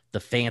the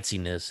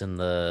fanciness and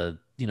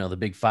the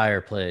big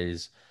fire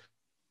plays.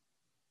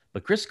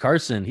 But Chris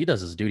Carson, he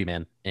does his duty,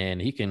 man.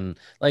 And he can,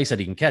 like I said,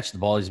 he can catch the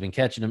ball. He's been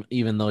catching them,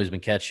 even though he's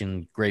been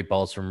catching great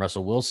balls from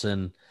Russell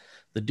Wilson.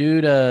 The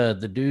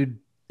dude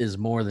is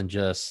more than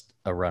just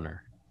a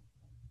runner.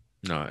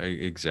 No,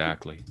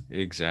 exactly.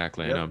 Yep.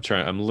 And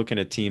I'm looking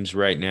at teams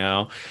right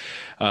now.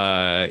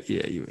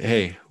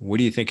 Hey, what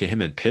do you think of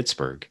him in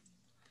Pittsburgh?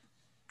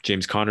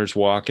 James Conner's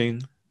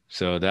walking,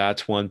 so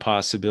that's one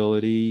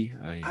possibility.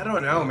 I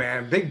don't know,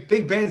 man.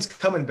 Big Ben's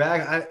coming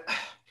back.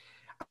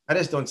 I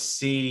just don't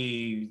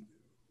see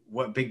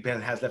what Big Ben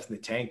has left in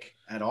the tank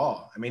at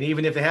all. I mean,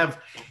 even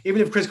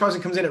if Chris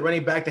Carson comes in at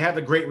running back, they have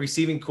a great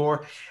receiving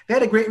core. They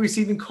had a great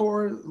receiving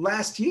core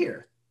last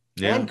year,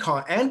 and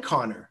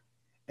Conner.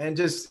 And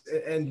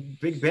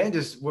Big Ben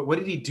what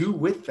did he do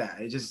with that?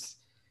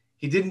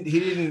 He didn't.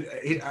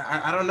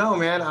 I don't know,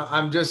 man.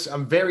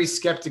 I'm very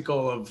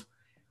skeptical of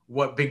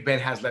what Big Ben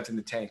has left in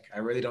the tank. I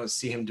really don't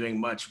see him doing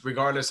much,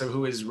 regardless of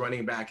who his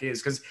running back is,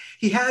 because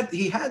he had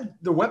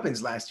the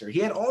weapons last year.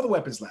 He had all the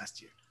weapons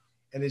last year,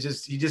 and he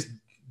just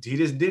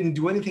didn't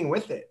do anything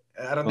with it.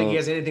 I don't think he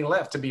has anything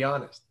left, to be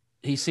honest.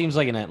 He seems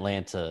like an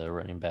Atlanta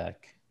running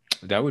back.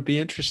 That would be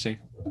interesting.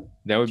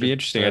 I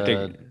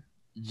think.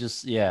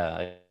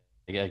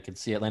 I could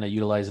see Atlanta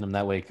utilizing him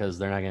that way because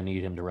they're not going to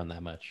need him to run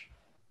that much.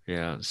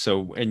 Yeah.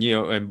 So, and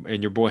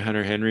your boy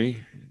Hunter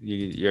Henry, are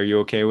you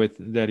okay with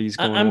that? He's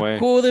going away. I'm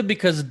cool with it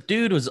because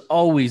dude was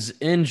always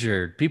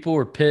injured. People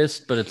were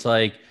pissed, but it's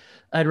like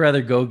I'd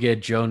rather go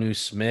get Jonnu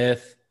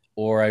Smith,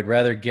 or I'd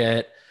rather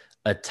get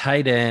a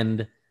tight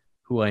end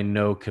who I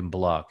know can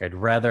block. I'd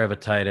rather have a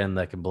tight end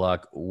that can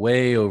block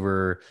way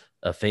over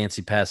a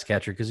fancy pass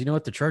catcher, because you know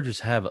what? The Chargers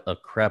have a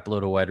crap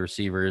load of wide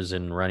receivers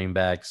and running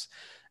backs.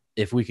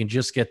 If we can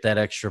just get that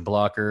extra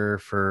blocker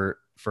for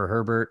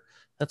Herbert,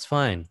 that's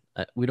fine.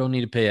 We don't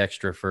need to pay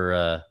extra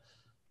for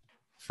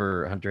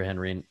Hunter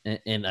Henry,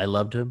 and I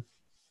loved him.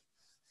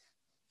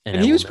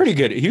 And he was pretty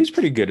good. He was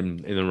pretty good in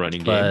the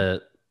running game.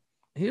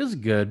 He was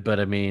good, but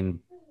I mean,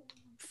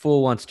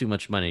 fool wants too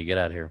much money. Get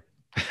out of here.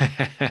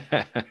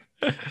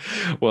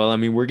 Well, I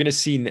mean, we're going to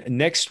see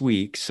next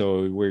week.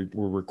 So we're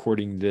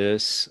recording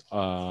this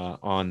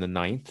on the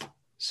 9th.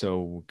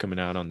 So coming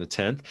out on the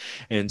 10th.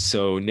 And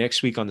so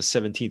next week on the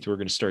 17th, we're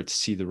going to start to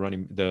see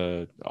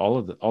all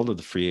of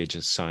the free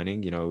agents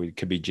signing. It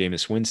could be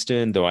Jameis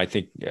Winston, though I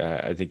think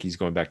he's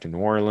going back to New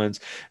Orleans.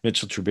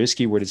 Mitchell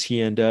Trubisky, where does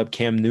he end up?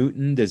 Cam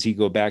Newton, does he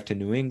go back to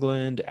New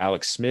England?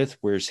 Alex Smith,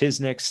 where's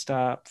his next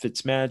stop?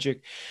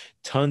 Fitzmagic,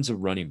 tons of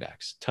running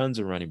backs.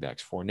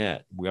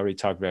 Fournette, we already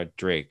talked about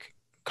Drake.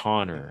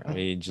 Connor, I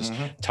mean, just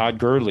Todd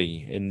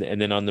Gurley, and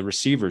then on the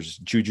receivers,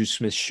 Juju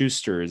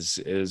Smith-Schuster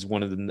is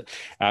one of them.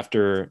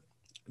 After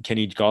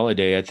Kenny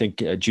Golladay, I think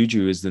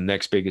Juju is the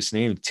next biggest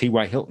name.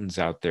 T.Y. Hilton's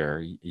out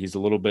there. He's a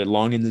little bit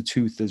long in the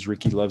tooth, as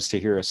Ricky loves to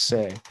hear us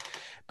say,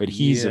 but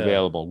he's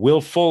available.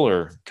 Will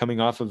Fuller coming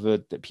off of a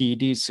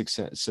PED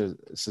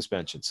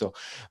suspension. So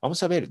almost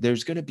have it.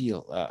 There's going to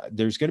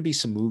be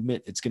some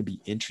movement. It's going to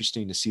be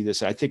interesting to see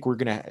this. I think we're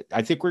going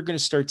to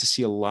start to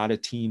see a lot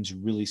of teams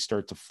really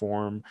start to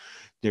form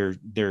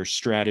their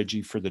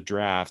strategy for the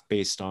draft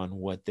based on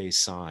what they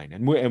sign.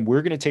 And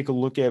we're going to take a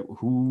look at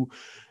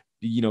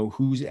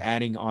who's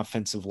adding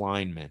offensive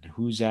linemen,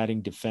 who's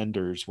adding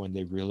defenders when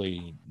they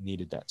really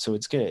needed that. So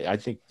it's good. I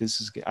think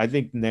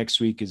next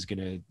week is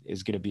going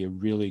to be a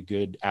really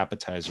good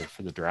appetizer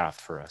for the draft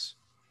for us.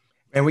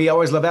 And we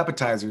always love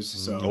appetizers.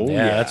 So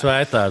that's what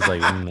I thought. I was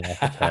like,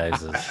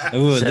 appetizers.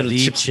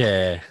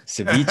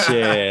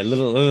 Ceviche,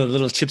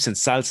 little chips and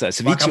salsa.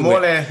 Ceviche.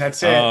 Guacamole,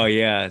 that's it. Oh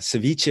yeah,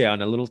 ceviche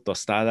on a little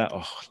tostada.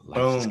 Oh,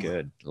 life is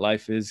good.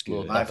 Life is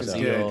good.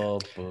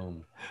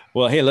 Boom.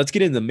 Well, hey, let's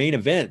get into the main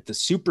event, the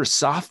Super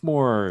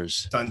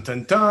Sophomores. Dun,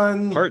 dun,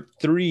 dun. Part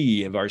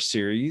 3 of our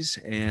series,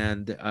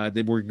 and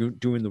then we're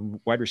doing the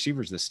wide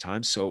receivers this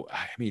time. So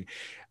I mean,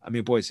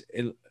 boys,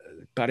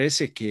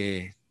 parece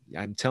que.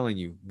 I'm telling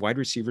you, wide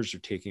receivers are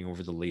taking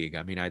over the league.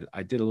 I mean, I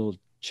did a little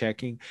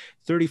checking.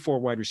 34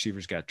 wide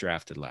receivers got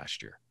drafted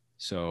last year.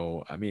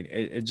 So, I mean,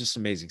 it's just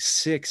amazing.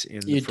 6 in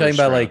the You're first talking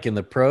about round. like in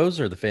the pros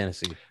or the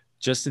fantasy?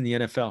 Just in the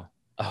NFL.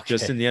 Okay.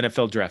 Just in the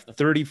NFL draft.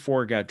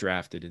 34 got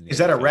drafted in the Is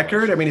that a NFL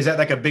record? I mean, is that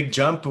like a big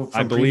jump from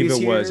I believe previous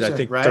it was. years? I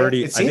think right?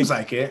 30. It seems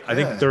like it. I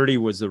think 30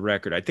 was the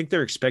record. I think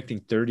they're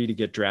expecting 30 to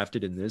get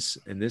drafted in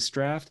this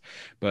draft.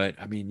 But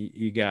I mean,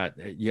 you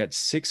had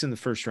 6 in the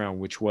first round,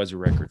 which was a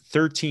record.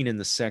 13 in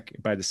the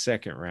by the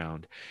second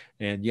round,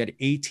 and you had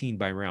 18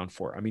 by round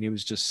 4. I mean, it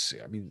was just,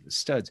 I mean,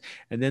 studs.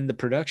 And then the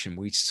production,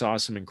 we saw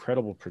some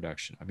incredible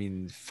production. I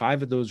mean,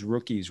 5 of those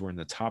rookies were in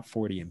the top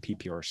 40 in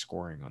PPR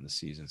scoring on the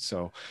season.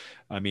 So,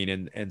 I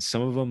mean, and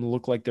some of them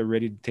look like they're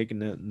ready to take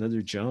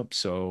another jump.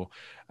 So,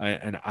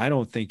 and I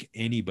don't think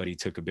anybody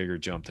took a bigger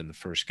jump than the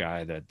first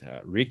guy.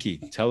 That Ricky,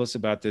 tell us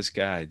about this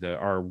guy,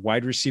 our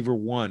wide receiver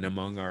 1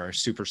 among our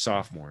super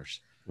sophomores.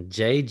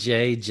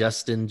 JJ,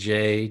 Justin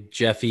J,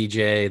 Jeffy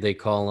J, they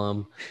call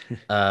him.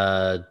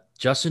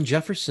 Justin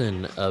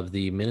Jefferson of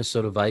the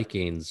Minnesota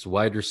Vikings,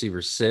 wide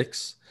receiver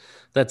 6.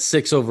 That's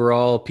 6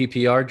 overall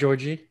PPR,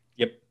 Georgie.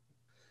 Yep.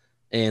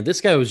 And this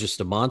guy was just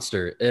a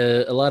monster.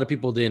 A lot of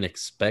people didn't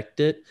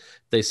expect it.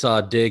 They saw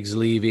Diggs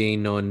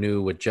leaving. No one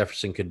knew what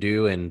Jefferson could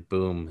do. And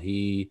boom,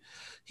 he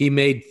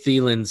made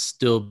Thielen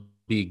still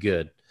be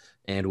good.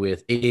 And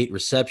with 8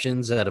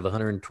 receptions out of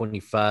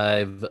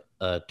 125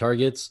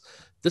 targets,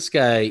 this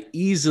guy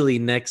easily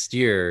next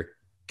year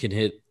can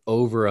hit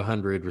over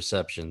 100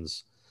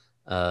 receptions.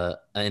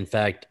 In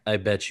fact, I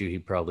bet you he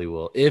probably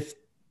will. If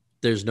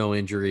there's no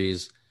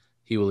injuries,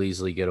 he will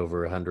easily get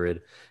over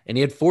 100. And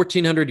he had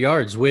 1,400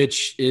 yards,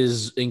 which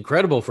is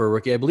incredible for a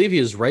rookie. I believe he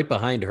is right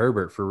behind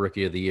Herbert for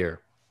Rookie of the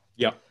Year.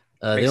 Yeah.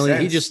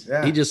 He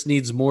just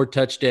needs more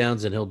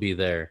touchdowns and he'll be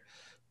there.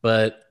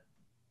 But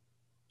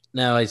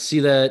now I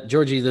see that,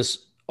 Georgie,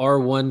 this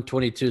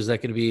R122, is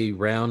that going to be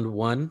round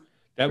 1?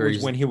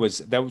 That's when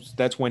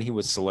he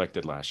was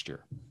selected last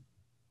year.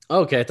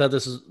 Okay, I thought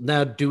this is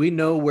now. Do we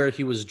know where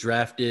he was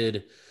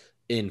drafted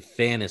in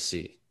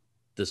fantasy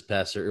this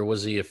past year, or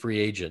was he a free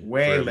agent?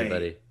 Way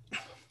late.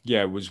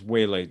 Yeah, it was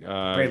way late.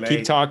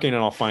 Keep talking,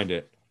 and I'll find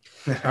it.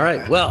 All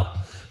right. Well,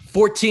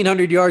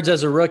 1,400 yards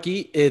as a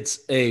rookie.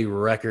 It's a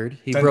record.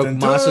 He broke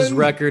Moss's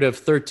record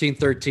of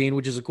 13-13,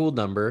 which is a cool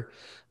number.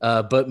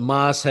 But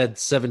Moss had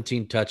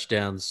 17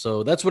 touchdowns,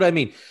 so that's what I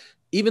mean.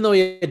 Even though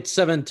he had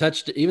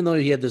even though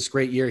he had this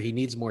great year, he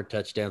needs more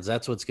touchdowns.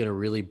 That's what's going to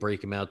really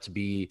break him out to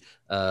be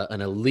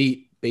an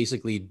elite,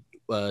 basically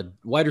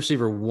wide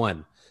receiver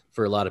 1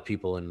 for a lot of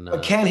people.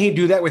 And can he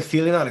do that with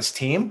Thielen on his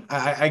team?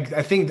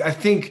 I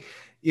think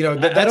you know I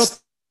don't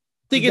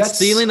think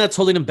it's Thielen that's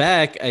holding him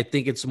back. I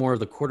think it's more of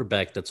the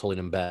quarterback that's holding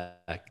him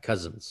back,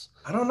 Cousins.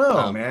 I don't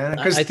know, man.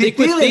 Because I think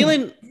with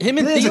Thielen, him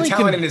and Thielen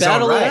can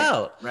battle it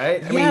out,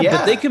 right? I mean,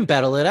 but they can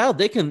battle it out.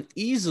 They can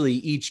easily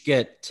each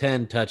get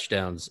 10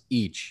 touchdowns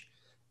each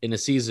in a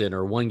season,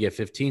 or one get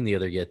 15, the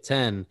other get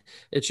 10.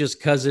 It's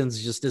just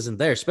Cousins just isn't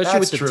there, especially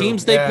with the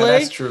teams they play.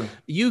 That's true.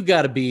 You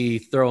got to be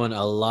throwing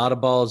a lot of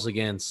balls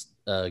against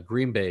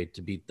Green Bay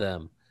to beat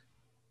them.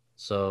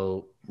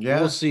 So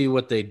we'll see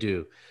what they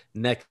do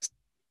next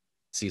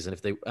season.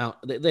 If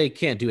they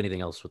can't do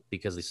anything else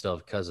because they still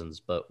have Cousins,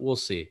 but we'll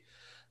see.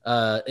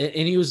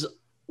 And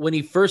when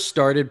he first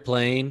started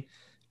playing,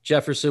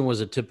 Jefferson was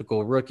a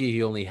typical rookie.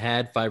 He only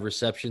had 5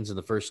 receptions in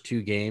the first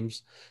 2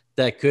 games.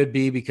 That could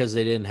be because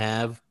they didn't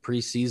have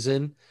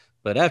preseason,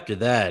 but after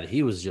that,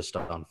 he was just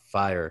on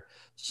fire.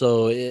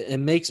 So it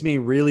makes me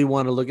really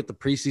want to look at the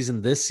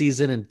preseason this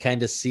season and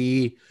kind of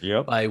see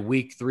by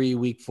week 3,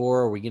 week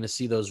 4, are we going to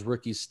see those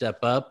rookies step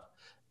up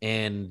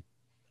and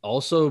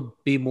also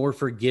be more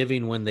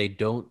forgiving when they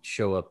don't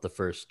show up the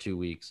first 2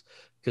 weeks?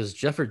 Because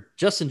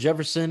Justin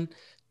Jefferson,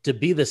 to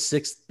be the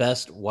 6th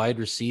best wide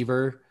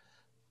receiver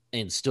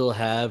and still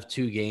have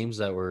 2 games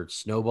that were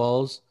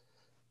snowballs,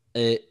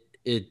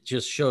 it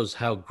just shows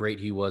how great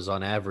he was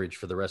on average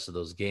for the rest of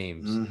those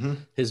games. Mm-hmm.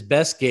 His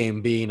best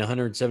game being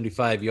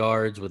 175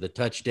 yards with a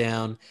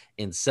touchdown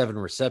and 7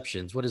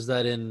 receptions. What is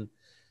that in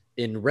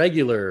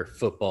regular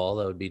football?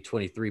 That would be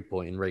 23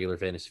 points in regular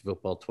fantasy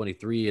football,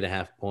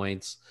 23.5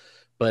 points.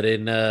 But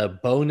in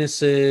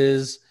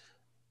bonuses,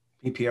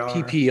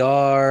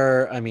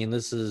 PPR, I mean,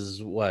 this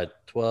is what,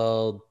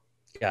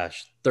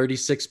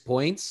 36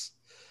 points.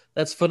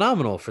 That's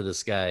phenomenal for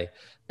this guy.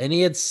 And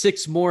he had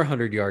 6 more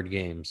 100-yard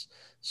games.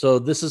 So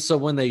this is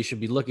someone that you should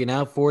be looking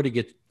out for to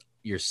get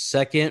your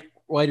second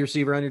wide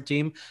receiver on your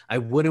team. I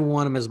wouldn't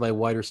want him as my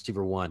wide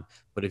receiver 1,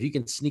 but if you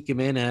can sneak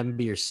him in and have him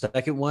be your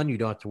second one, you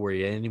don't have to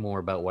worry anymore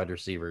about wide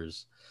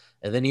receivers.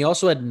 And then he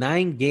also had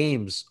 9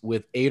 games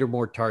with 8 or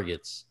more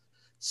targets.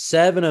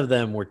 7 of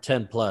them were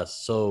 10 plus.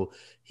 So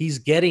he's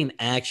getting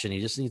action. He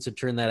just needs to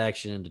turn that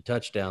action into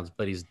touchdowns,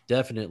 but he's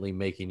definitely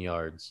making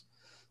yards.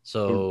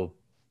 So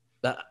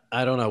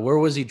I don't know. Where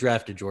was he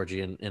drafted, Georgie,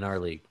 in our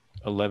league?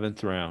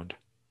 11th round.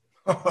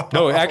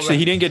 No, actually,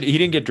 he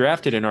didn't get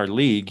drafted in our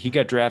league. He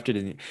got drafted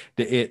in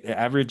the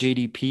average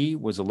ADP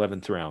was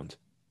 11th round.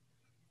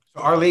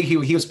 Our league, he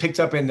was picked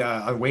up on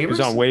waivers. He was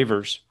on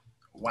waivers.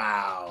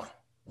 Wow.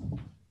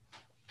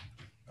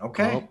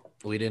 Okay. Well,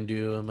 we didn't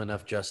do him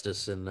enough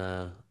justice in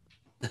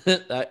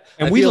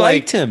And we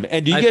liked him.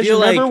 And do you guys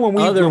remember when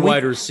other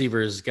wide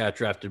receivers got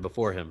drafted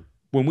before him?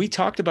 When we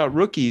talked about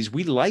rookies,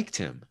 we liked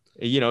him.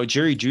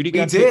 Jerry Jeudy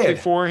got picked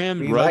before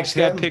him. Ruggs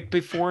got picked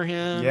before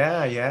him.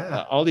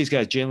 Yeah. All these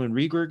guys, Jalen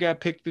Reagor got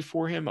picked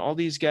before him. All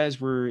these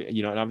guys were,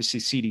 and obviously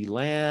CeeDee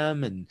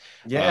Lamb and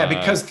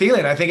because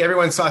Thielen. I think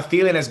everyone saw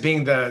Thielen as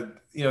being the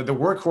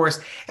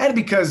workhorse, and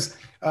because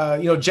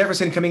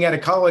Jefferson coming out of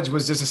college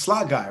was just a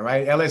slot guy,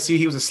 right? LSU,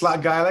 he was a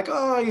slot guy. Like,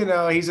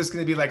 he's just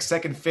going to be like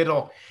second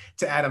fiddle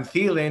to Adam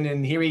Thielen,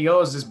 and here he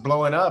goes, just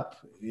blowing up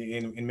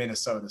in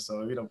Minnesota.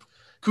 So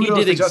he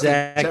did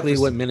exactly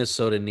what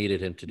Minnesota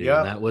needed him to do.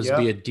 And that was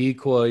be a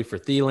decoy for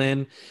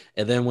Thielen.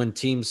 And then when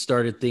teams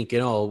started thinking,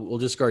 we'll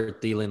just guard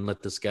Thielen,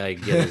 let this guy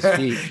get his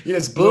feet. You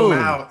just blew him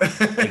out.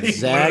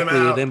 Exactly.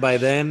 And then by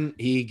then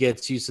he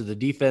gets used to the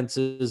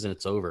defenses and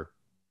it's over.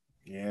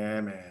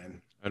 Yeah,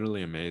 man.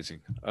 Utterly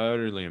amazing.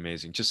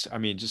 Just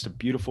a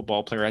beautiful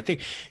ball player. I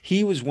think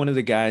he was one of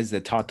the guys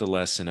that taught the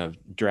lesson of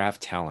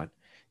draft talent.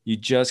 You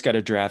just got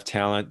to draft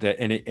talent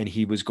and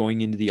he was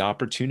going into the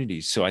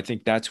opportunities. So I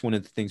think that's one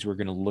of the things we're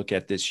going to look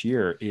at this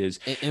year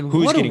is and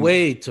who's a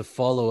way to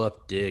follow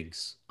up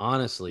Diggs,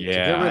 honestly. Yeah.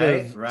 To get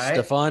rid of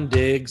Stephon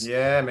Diggs.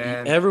 Yeah,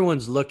 man.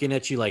 Everyone's looking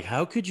at you like,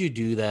 how could you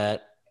do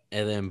that?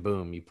 And then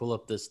boom, you pull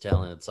up this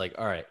talent. It's like,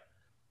 all right,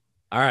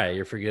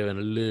 you're forgiven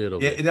a little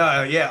bit. A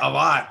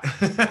lot.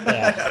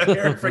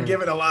 You're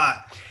forgiven a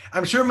lot.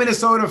 I'm sure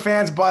Minnesota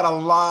fans bought a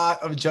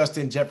lot of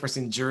Justin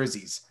Jefferson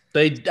jerseys.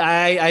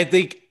 I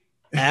think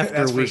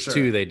after week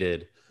 2 they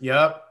did.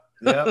 Yep,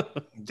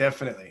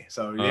 definitely.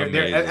 So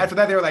after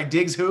that they were like,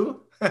 Diggs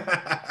who?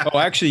 Oh,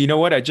 actually, you know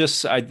what?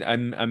 I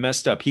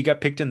messed up. He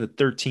got picked in the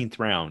 13th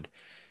round.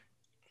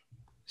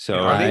 So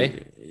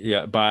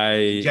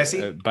by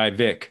Jesse? By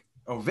Vic.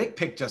 Oh, Vic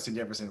picked Justin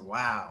Jefferson.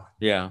 Wow.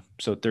 Yeah.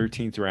 So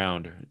 13th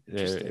round,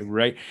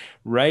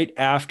 right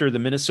after the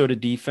Minnesota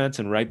defense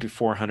and right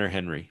before Hunter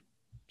Henry.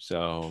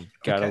 So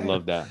gotta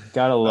love that.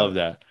 Love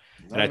that.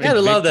 And I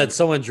gotta love that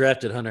someone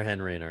drafted Hunter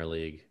Henry in our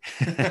league.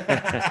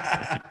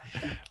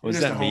 Was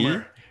that me?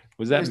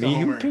 Was that me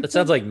who picked? That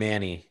sounds like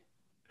Manny.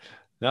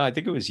 No, I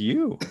think it was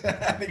you.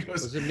 I think it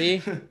was. Was it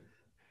me?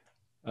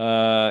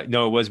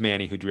 No, it was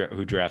Manny who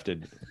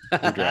drafted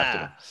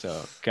him.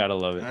 So gotta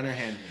love it. Hunter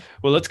Henry.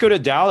 Well, let's go to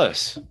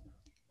Dallas.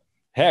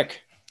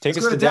 Heck, take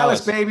us to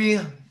Dallas, baby.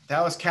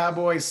 Dallas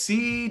Cowboys.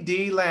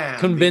 CeeDee Lamb.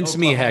 Convince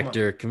me,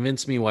 Hector.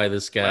 Convince me why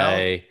this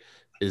guy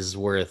is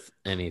worth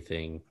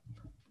anything.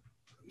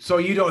 So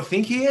you don't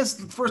think he is?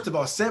 First of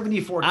all,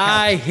 74 catches.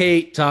 I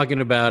hate talking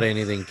about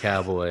anything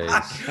Cowboys.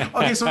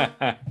 Okay,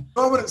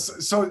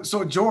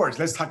 so George,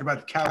 let's talk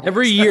about the Cowboys.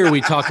 Every year we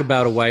talk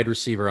about a wide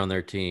receiver on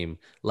their team.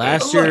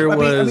 Last year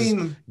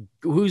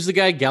who's the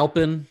guy?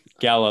 Gallup.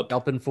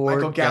 Gallup Ford.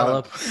 Michael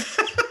Gallup.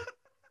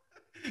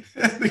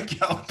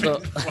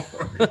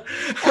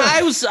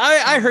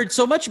 I heard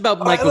so much about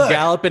Michael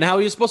Gallup and how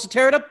he was supposed to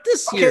tear it up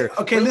this year.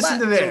 Okay, listen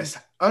to this.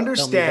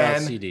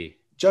 Understand.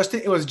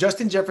 It was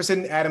Justin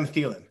Jefferson, Adam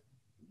Thielen.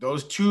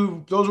 Those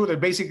were the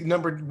basic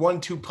number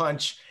 1-2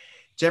 punch.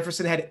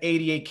 Jefferson had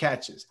 88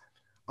 catches.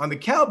 On the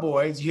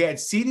Cowboys, you had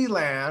CeeDee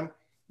Lamb,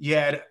 you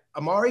had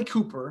Amari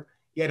Cooper,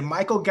 you had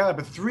Michael Gallup,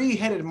 a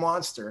 3-headed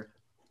monster,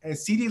 and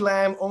CeeDee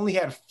Lamb only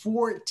had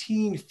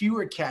 14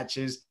 fewer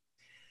catches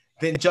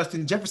than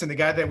Justin Jefferson, the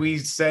guy that we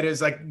said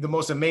is like the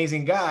most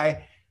amazing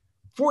guy.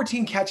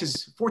 14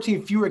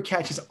 fewer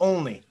catches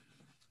only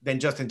than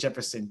Justin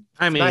Jefferson.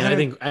 I mean,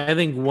 I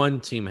think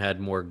one team had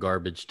more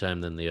garbage time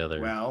than the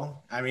other.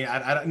 Well, I mean,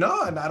 I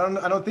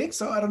don't think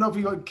so. I don't know I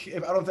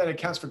don't know if that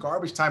accounts for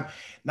garbage time.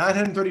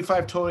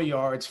 935 total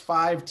yards,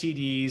 5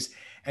 TDs,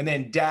 and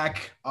then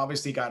Dak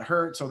obviously got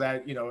hurt, so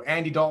that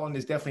Andy Dalton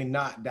is definitely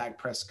not Dak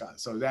Prescott.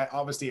 So that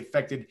obviously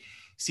affected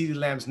CeeDee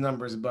Lamb's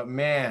numbers. But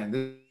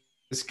man,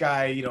 this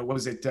guy, what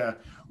was it?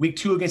 Week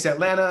 2 against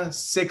Atlanta,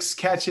 6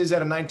 catches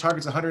out of 9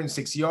 targets,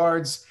 106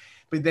 yards.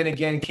 But then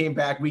again, came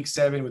back week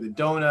 7 with a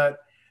donut.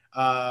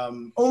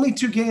 Only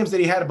 2 games that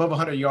he had above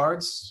 100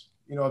 yards.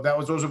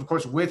 Those were, of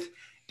course, with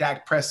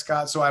Dak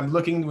Prescott. So I'm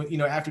looking,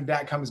 after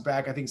Dak comes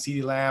back, I think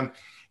CeeDee Lamb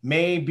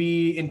may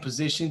be in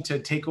position to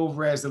take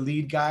over as the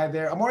lead guy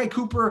there. Amari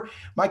Cooper,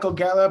 Michael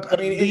Gallup. I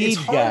mean, it's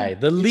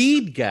hard. The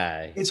lead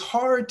guy. It's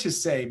hard to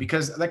say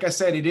because, like I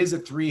said, it is a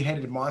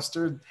 3-headed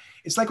monster.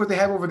 It's like what they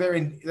have over there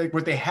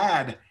what they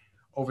had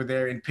over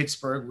there in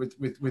Pittsburgh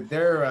with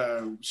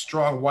their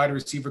strong wide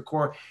receiver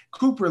core.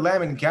 Cooper,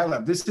 Lamb, and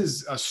Gallup. This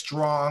is a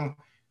strong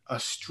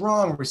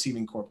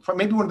receiving core.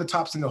 Maybe one of the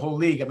tops in the whole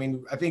league. I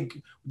mean, I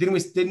think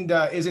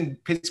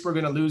isn't Pittsburgh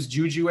going to lose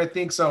Juju? I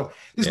think so.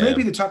 This may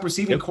be the top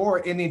receiving core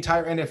in the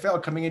entire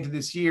NFL coming into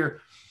this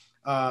year.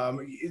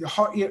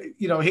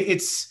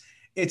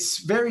 It's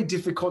very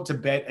difficult to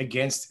bet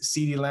against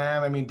CeeDee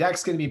Lamb. I mean,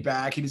 Dak's going to be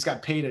back. He just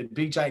got paid a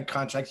big giant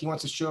contract. He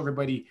wants to show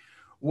everybody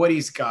what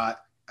he's got.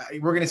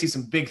 We're going to see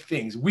some big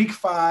things. Week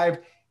 5,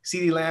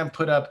 CeeDee Lamb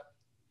put up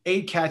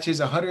 8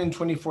 catches,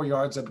 124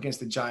 yards up against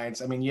the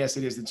Giants. I mean, yes,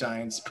 it is the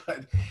Giants,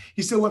 but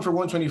he still went for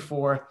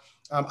 124.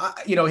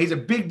 He's a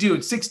big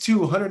dude, 6'2",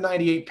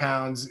 198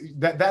 pounds.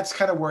 That's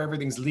kind of where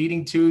everything's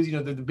leading to.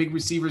 The big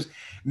receivers,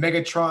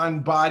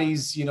 Megatron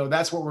bodies.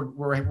 That's what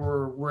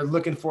we're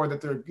looking for.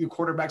 That the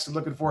quarterbacks are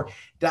looking for.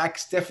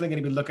 Dak's definitely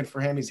going to be looking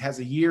for him. He has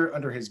a year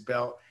under his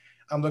belt.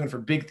 I'm looking for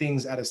big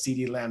things out of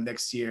CeeDee Lamb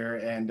next year,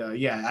 and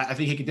I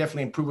think he could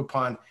definitely improve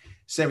upon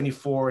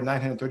 74,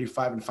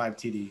 935, and 5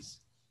 TDs.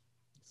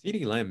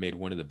 CeeDee Lamb made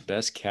one of the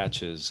best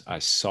catches I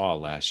saw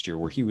last year,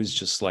 where he was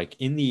just like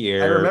in the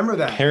air. I remember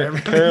that.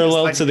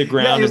 Parallel to the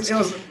ground. Yeah, it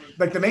was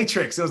like the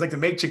Matrix. It was like the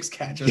Matrix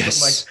catch or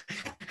something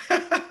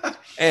like.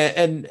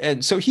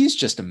 And so he's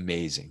just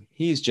amazing.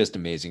 He's just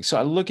amazing. So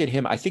I look at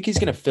him. I think he's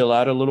going to fill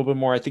out a little bit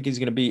more. I think he's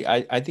going to be.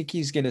 I think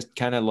he's going to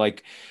kind of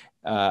like.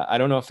 I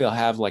don't know if he'll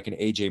have like an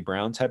AJ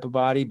Brown type of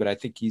body, but I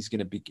think he's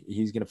going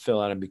to fill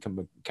out and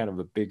become kind of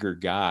a bigger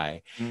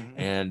guy. Mm-hmm.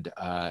 And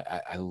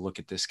I look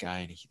at this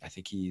guy, and I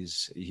think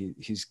he's.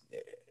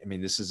 I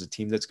mean, this is a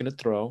team that's going to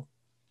throw.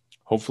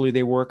 Hopefully,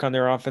 they work on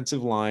their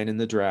offensive line in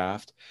the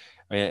draft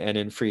and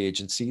in free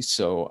agency.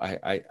 So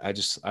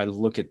I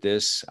look at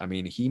this. I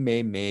mean, he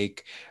may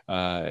make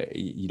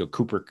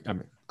Cooper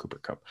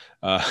Kupp,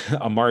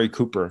 Amari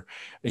Cooper.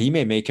 He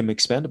may make him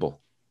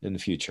expendable in the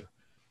future.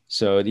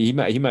 So they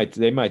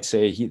might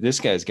say this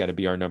guy's got to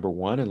be our number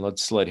one, and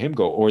let's let him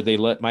go, or they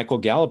let Michael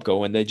Gallup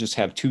go, and they just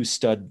have 2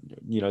 stud,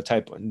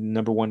 type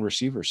number 1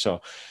 receivers.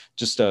 So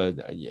just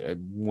a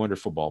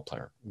wonderful ball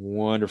player.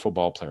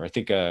 I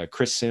think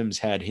Chris Sims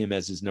had him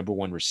as his number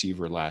 1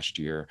 receiver last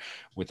year,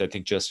 with I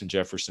think Justin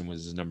Jefferson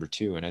was his number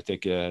 2, and I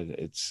think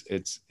it's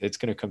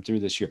going to come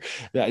through this year.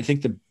 I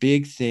think the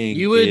big thing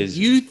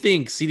you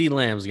think CeeDee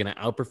Lamb's going to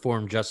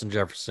outperform Justin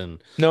Jefferson?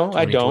 No,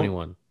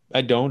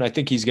 I don't. I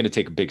think he's going to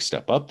take a big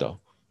step up, though.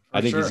 I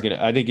think he's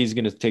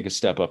going to take a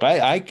step up.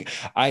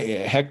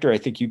 Hector, I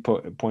think you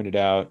pointed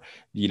out,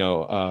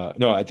 no,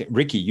 I think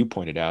Ricky, you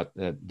pointed out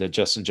that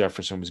Justin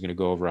Jefferson was going to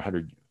go over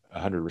 100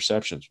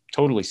 receptions.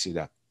 Totally see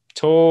that.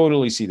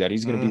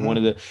 He's going to be one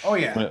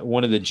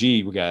of the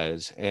G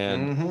guys.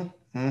 And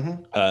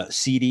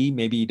CD,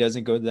 maybe he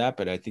doesn't go to that,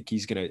 but I think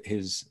he's going to,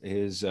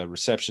 his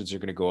receptions are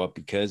going to go up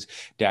because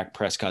Dak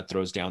Prescott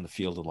throws down the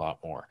field a lot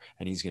more,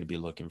 and he's going to be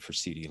looking for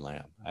CeeDee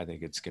Lamb. I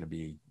think it's going to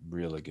be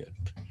really good.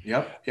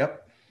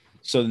 Yep.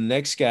 So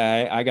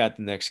I got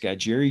the next guy,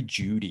 Jerry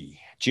Jeudy.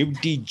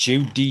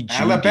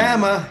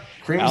 Alabama.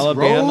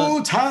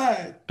 Roll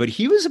Tide. But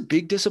he was a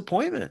big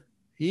disappointment.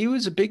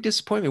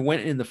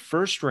 Went in the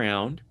first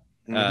round,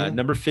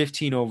 number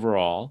 15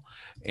 overall.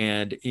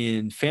 And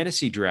in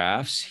fantasy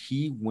drafts,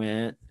 he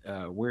went,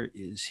 where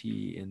is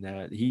he in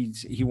that?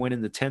 He went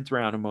in the 10th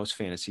round of most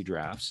fantasy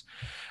drafts.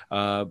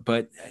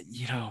 But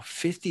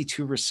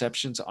 52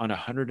 receptions on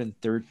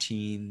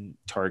 113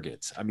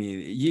 targets. I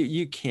mean,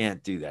 you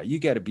can't do that. You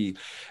got to be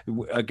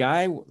a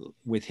guy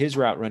with his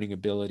route running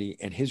ability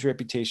and his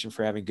reputation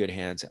for having good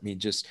hands.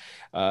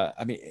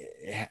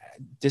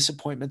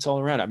 Disappointments all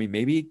around. I mean,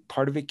 maybe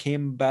part of it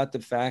came about the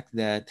fact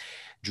that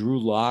Drew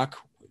Lock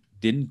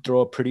didn't throw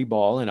a pretty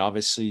ball,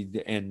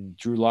 and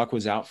Drew Lock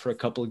was out for a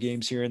couple of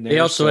games here and there. They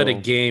also had a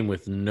game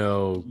with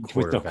no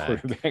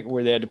quarterback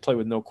where they had to play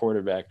with no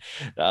quarterback.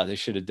 They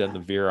should have done the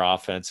veer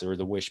offense or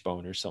the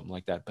wishbone or something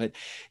like that. But,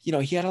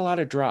 he had a lot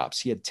of drops.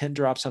 He had 10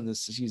 drops on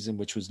this season,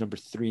 which was number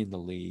 3 in the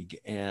league.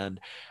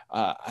 And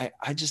I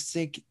just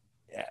think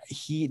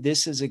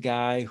this is a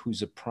guy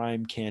who's a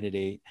prime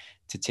candidate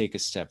to take a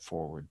step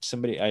forward.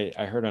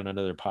 I heard on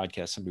another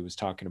podcast, somebody was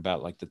talking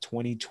about like the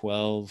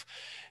 2012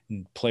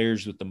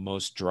 players with the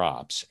most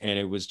drops, and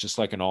it was just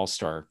like an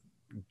all-star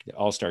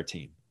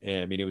team.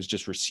 I mean, it was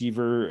just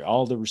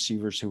all the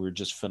receivers who were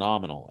just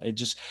phenomenal.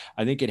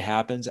 I think it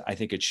happens. I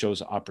think it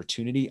shows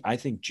opportunity. I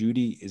think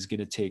Jeudy is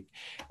going to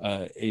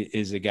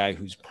is a guy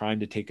who's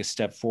primed to take a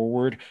step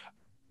forward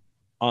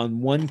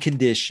on one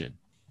condition.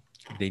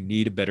 They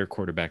need a better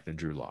quarterback than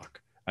Drew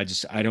Lock. I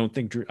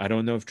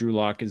don't know if Drew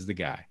Lock is the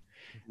guy.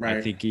 Right.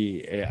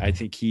 I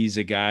think he's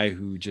a guy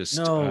who just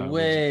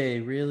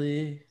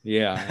really.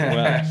 Yeah.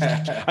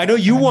 Well, I know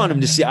you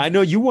want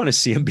to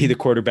see him be the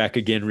quarterback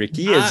again,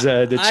 Ricky. As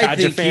the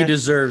Charger fan, he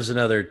deserves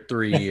another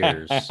 3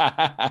 years.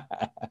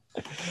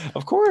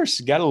 Of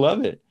course, gotta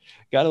love it.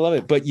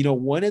 But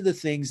one of the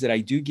things that I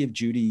do give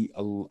Jeudy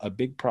a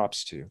big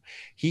props to,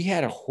 he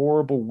had a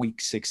horrible week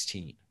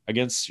 16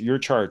 against your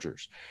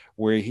Chargers,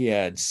 where he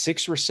had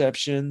 6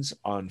 receptions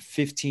on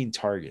 15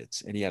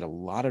 targets, and he had a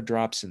lot of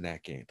drops in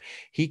that game.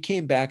 He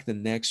came back the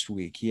next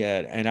week. He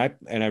had, and I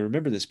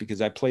remember this because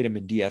I played him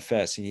in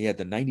DFS, and he had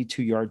the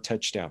 92-yard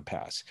touchdown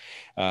pass.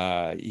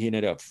 He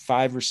ended up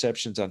 5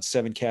 receptions on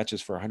 7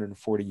 catches for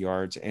 140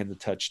 yards and the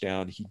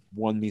touchdown. He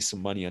won me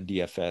some money on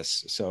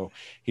DFS, so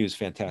he was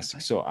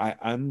fantastic. So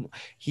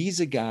he's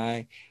a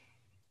guy,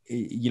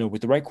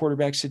 with the right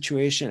quarterback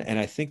situation. And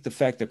I think the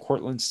fact that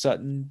Courtland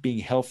Sutton being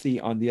healthy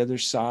on the other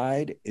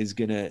side is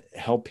going to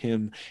help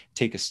him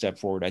take a step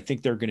forward. I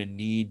think they're going to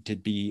need to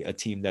be a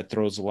team that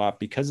throws a lot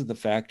because of the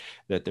fact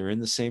that they're in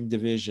the same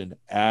division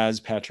as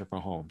Patrick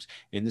Mahomes,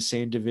 in the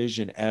same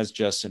division as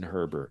Justin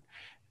Herbert.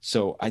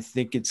 So I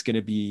think it's going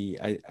to be,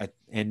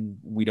 and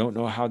we don't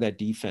know how that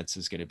defense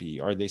is going to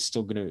be. Are they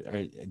still going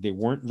to, they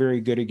weren't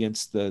very good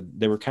against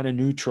they were kind of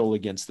neutral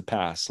against the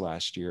pass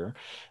last year.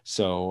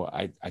 So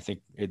I think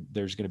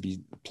there's going to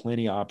be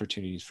plenty of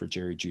opportunities for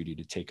Jerry Jeudy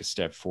to take a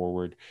step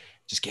forward.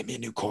 Just get me a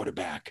new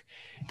quarterback.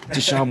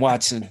 Deshaun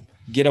Watson,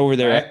 get over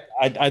there.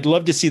 Right. I'd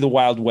love to see the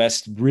Wild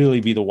West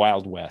really be the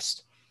Wild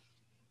West.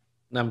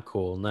 I'm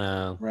cool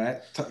now.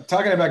 Right.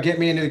 Talking about get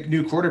me a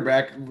new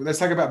quarterback. Let's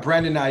talk about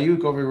Brandon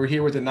Ayuk over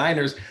here with the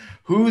Niners.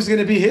 Who's going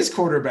to be his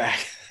quarterback?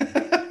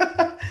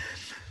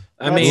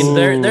 I mean,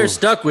 they're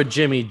stuck with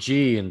Jimmy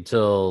G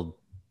until,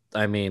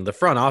 I mean, the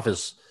front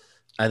office,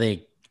 I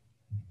think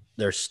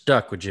they're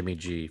stuck with Jimmy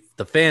G.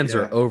 The fans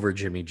are over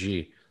Jimmy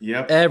G.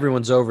 Yep.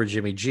 Everyone's over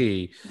Jimmy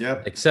G.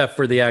 Yep. Except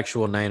for the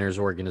actual Niners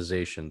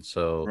organization.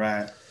 So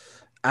right.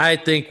 I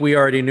think we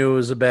already knew it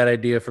was a bad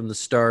idea from the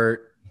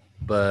start.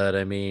 But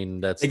I mean,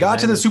 they got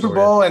to the Super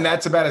Bowl, and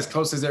that's about as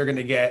close as they're going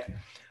to get.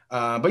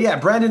 But yeah,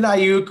 Brandon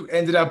Ayuk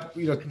ended up,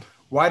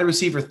 wide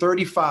receiver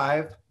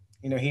 35.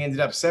 He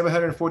ended up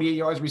 748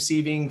 yards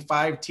receiving,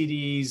 5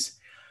 TDs,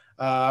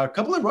 a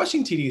couple of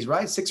rushing TDs,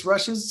 right? 6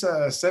 rushes,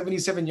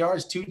 77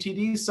 yards, 2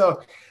 TDs.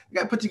 So we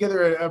got put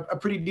together a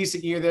pretty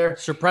decent year there.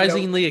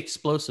 Surprisingly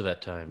explosing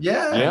at times.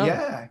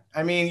 Yeah.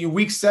 I mean,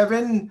 week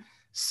 7,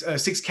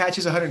 6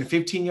 catches,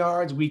 115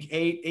 yards. Week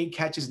 8, 8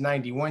 catches,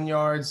 91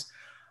 yards.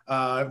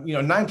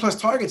 9+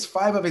 targets,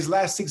 5 of his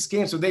last 6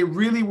 games. So they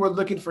really were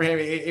looking for him.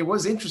 It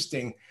was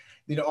interesting.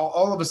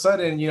 All of a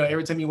sudden,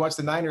 every time you watch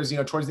the Niners,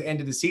 towards the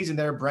end of the season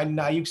there,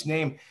 Brandon Ayuk's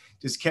name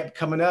just kept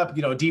coming up.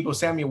 Deebo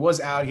Samuel was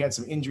out. He had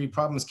some injury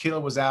problems.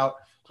 Kittle was out.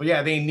 So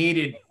yeah, they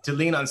needed to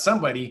lean on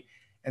somebody.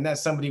 And that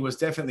somebody was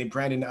definitely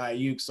Brandon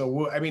Ayuk.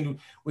 So, I mean,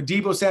 with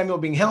Deebo Samuel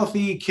being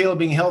healthy, Kittle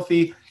being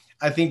healthy,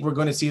 I think we're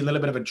going to see a little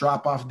bit of a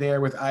drop off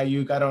there with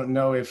Ayuk. I don't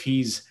know if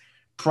he's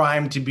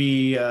primed to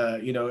be,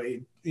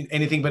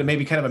 anything but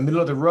maybe kind of a middle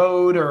of the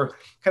road or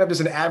kind of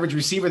just an average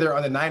receiver there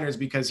on the Niners,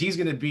 because he's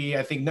going to be,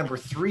 I think, number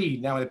 3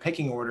 now in the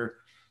pecking order,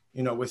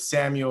 with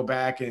Samuel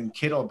back and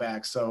Kittle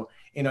back. So,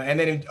 and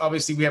then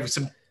obviously we have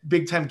some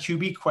big time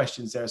QB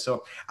questions there.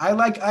 So I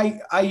like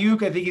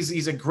Ayuk. I think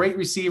he's a great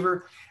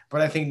receiver, but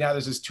I think now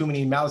there's just too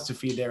many mouths to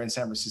feed there in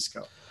San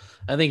Francisco.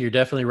 I think you're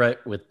definitely right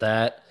with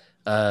that.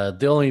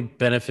 The only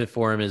benefit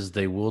for him is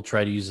they will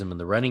try to use him in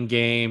the running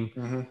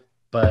game,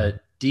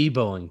 but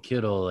Deebo and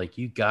Kittle,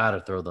 you got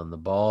to throw them the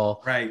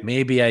ball. Right.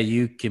 Maybe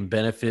Ayuk can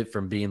benefit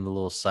from being the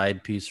little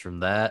side piece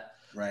from that.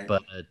 Right.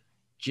 But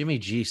Jimmy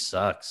G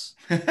sucks.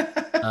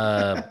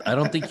 I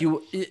don't think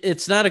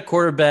it's not a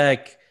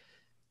quarterback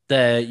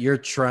that you're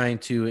trying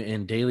to,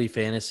 in daily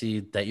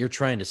fantasy, that you're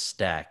trying to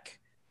stack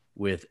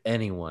with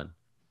anyone.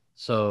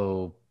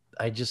 So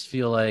I just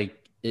feel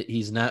like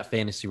he's not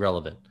fantasy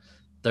relevant.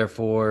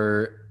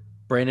 Therefore,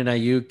 Brandon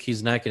Ayuk,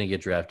 he's not going to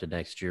get drafted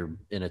next year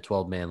in a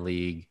 12-man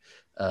league.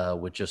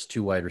 With just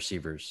 2 wide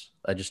receivers.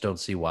 I just don't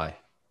see why.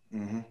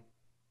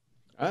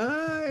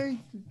 I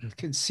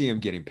can see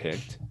him getting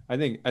picked. I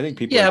think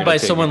people. Yeah, by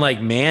someone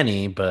like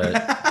Manny, but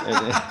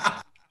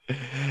at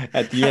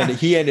the end,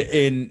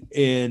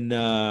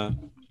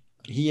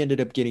 he ended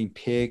up getting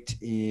picked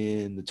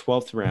in the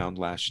 12th round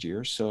last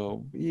year.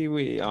 So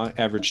we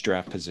average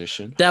draft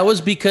position. That was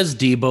because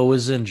Deebo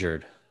was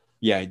injured.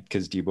 Yeah,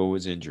 because Deebo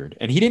was injured,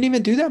 and he didn't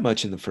even do that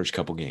much in the first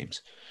couple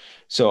games.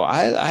 So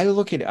I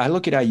look at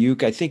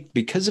Ayuk. I think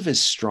because of his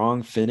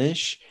strong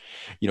finish,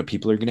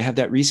 people are going to have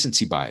that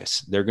recency bias.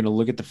 They're going to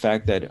look at the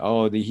fact that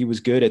he was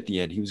good at the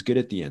end. He was good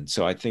at the end.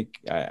 So I think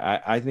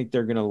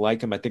they're going to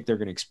like him. I think they're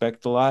going to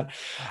expect a lot.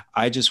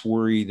 I just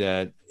worry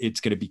that it's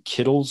going to be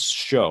Kittle's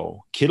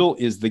show. Kittle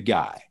is the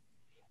guy,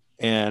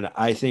 and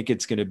I think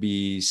it's going to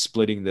be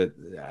splitting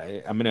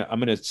I'm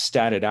going to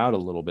stat it out a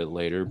little bit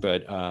later,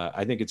 but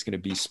I think it's going to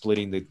be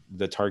splitting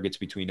the targets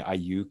between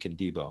Ayuk and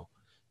Deebo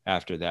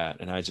after that.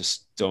 And I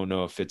just don't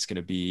know if it's going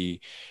to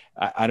be,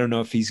 I don't know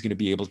if he's going to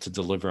be able to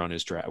deliver on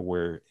his draft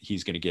where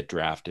he's going to get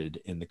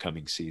drafted in the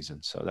coming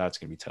season. So that's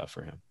going to be tough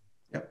for him.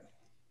 Yep.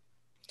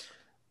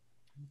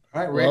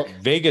 All right, Rick. Well,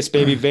 Vegas,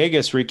 baby.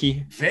 Vegas,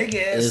 Ricky.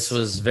 Vegas. This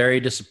was very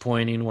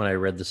disappointing when I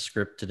read the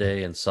script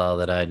today and saw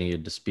that I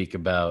needed to speak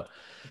about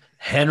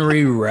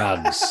Henry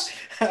Ruggs.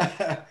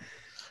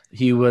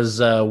 He was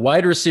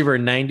wide receiver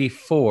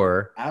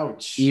 94.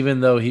 Ouch.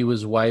 Even though he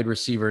was wide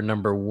receiver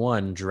number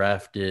 1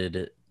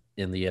 drafted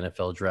in the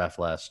NFL draft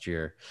last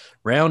year.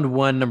 Round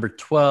 1, number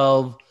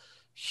 12.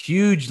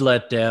 Huge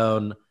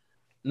letdown.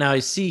 Now I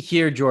see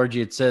here,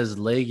 Georgie, it says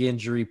leg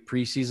injury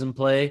preseason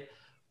play.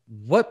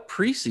 What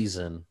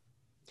preseason?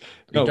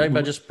 Are you talking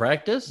about just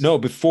practice? No,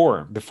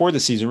 before the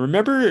season.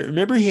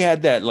 Remember he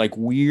had that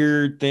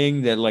weird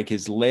thing that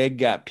his leg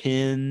got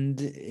pinned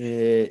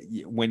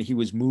when he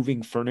was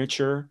moving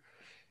furniture,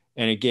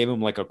 and it gave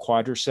him a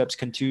quadriceps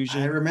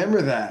contusion. I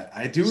remember that.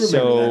 I do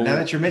remember that. Now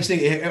that you're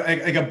mentioning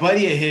it, a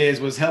buddy of his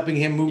was helping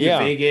him move to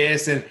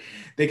Vegas, and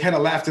they kind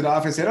of laughed it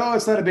off and said, "Oh,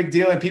 it's not a big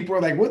deal." And people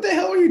were like, "What the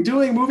hell are you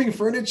doing moving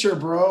furniture,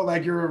 bro?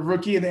 You're a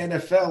rookie in the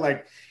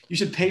NFL. You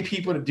should pay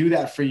people to do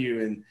that for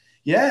you." And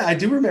Yeah, I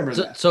do remember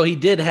that. So he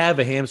did have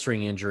a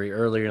hamstring injury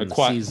earlier in the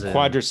season.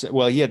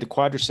 Well, he had the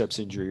quadriceps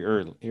injury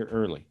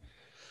early.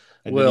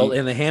 And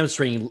and the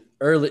hamstring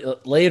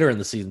later in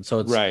the season. So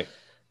it's right.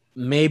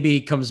 Maybe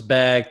he comes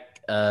back.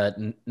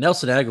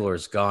 Nelson Aguilar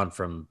is gone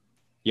from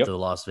Yep. the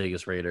Las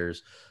Vegas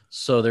Raiders.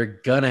 So they're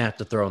going to have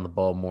to throw him the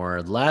ball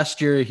more.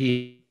 Last year,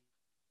 he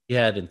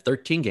had in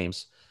 13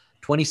 games,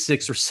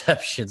 26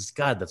 receptions.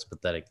 God, that's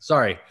pathetic.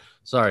 Sorry,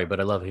 but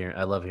I love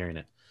hearing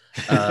it.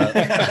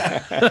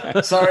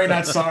 Sorry,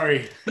 not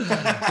sorry.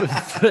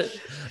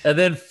 And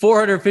then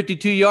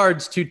 452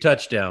 yards, 2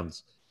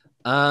 touchdowns.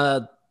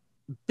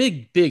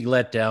 Big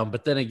letdown.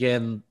 But then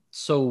again,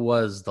 so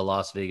was the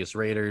Las Vegas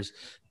Raiders.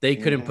 They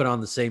couldn't put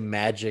on the same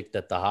magic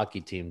that the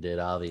hockey team did,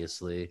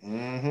 obviously.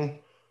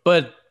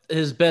 But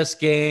his best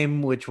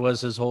game, which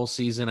was his whole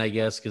season, I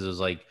guess, because it was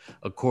like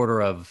a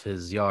quarter of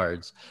his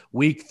yards.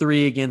 Week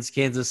 3 against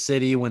Kansas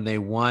City when they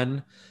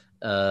won,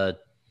 2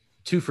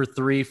 for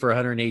 3 for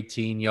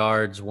 118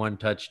 yards, 1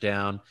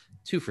 touchdown.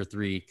 2 for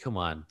 3. Come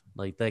on.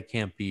 Like, that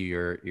can't be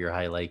your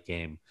highlight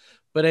game.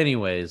 But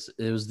anyways,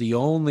 it was the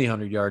only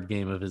 100-yard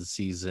game of his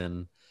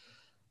season.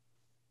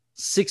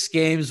 6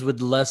 games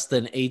with less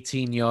than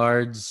 18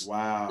 yards.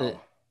 Wow.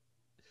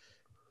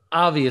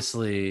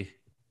 Obviously,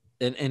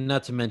 and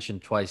not to mention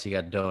twice he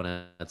got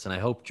donuts. And I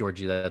hope,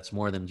 Georgie, that's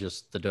more than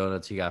just the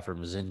donuts he got from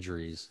his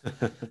injuries.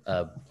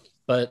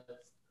 But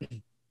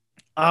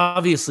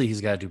obviously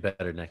he's got to do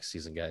better next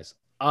season, guys.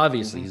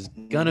 Obviously, he's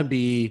going to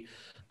be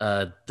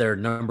their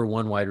number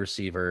 1 wide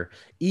receiver.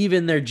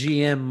 Even their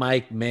GM,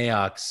 Mike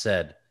Mayock,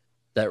 said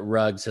that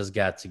Ruggs has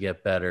got to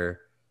get better.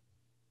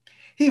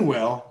 He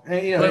will.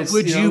 But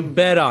would you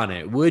bet on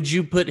it? Would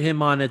you put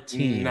him on a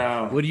team?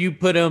 No. Would you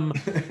put him,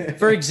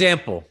 for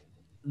example,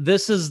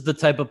 this is the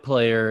type of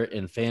player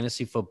in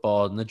fantasy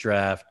football in the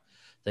draft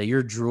that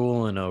you're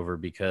drooling over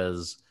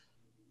because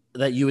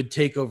that you would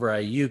take over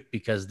Ayuk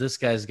because this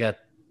guy's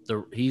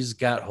he's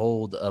got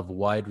hold of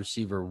wide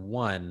receiver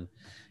 1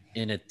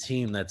 in a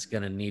team that's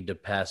going to need to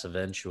pass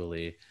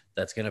eventually.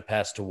 That's going to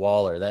pass to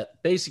Waller.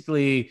 That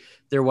basically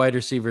their wide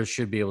receivers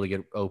should be able to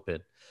get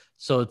open.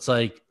 So it's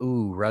like,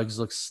 ooh, Ruggs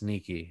looks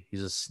sneaky.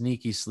 He's a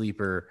sneaky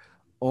sleeper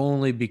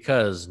only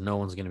because no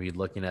one's going to be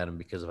looking at him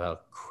because of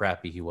how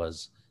crappy he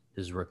was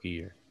his rookie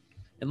year.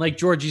 And like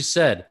Georgie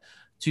said,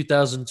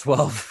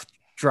 2012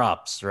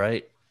 drops,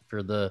 right?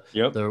 For the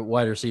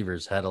wide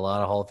receivers had a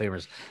lot of Hall of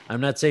Famers.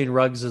 I'm not saying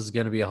Ruggs is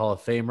going to be a Hall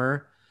of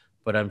Famer,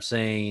 but I'm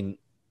saying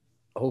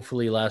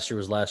hopefully last year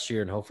was last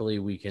year, and hopefully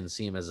we can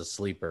see him as a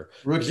sleeper.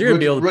 You're going to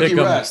be able to pick him.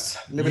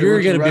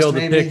 You're going to be able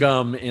to pick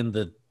him in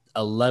the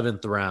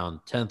 11th round,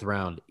 10th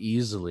round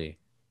easily,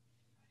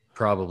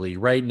 probably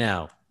right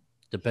now,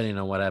 depending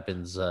on what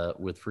happens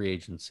with free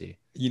agency.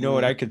 You know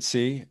what I could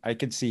see? I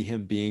could see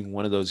him being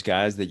one of those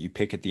guys that you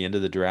pick at the end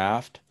of the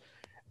draft,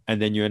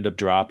 and then you end up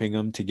dropping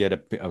him to get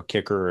a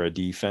kicker or a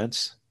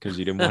defense because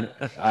you didn't want.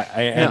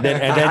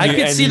 I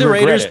could see the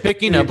Raiders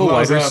picking up a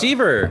wide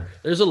receiver.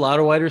 There's a lot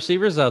of wide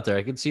receivers out there.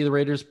 I could see the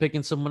Raiders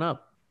picking someone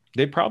up.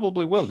 They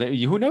probably will.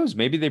 Who knows?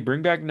 Maybe they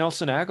bring back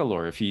Nelson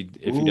Aguilar if he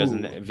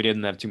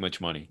doesn't have too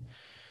much money.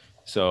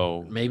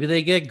 So maybe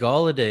they get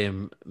Golladay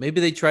and maybe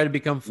they try to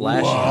become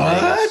flashy.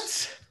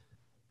 What?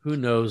 Who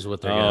knows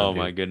what they're gonna do?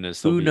 My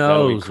goodness. Who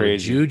knows?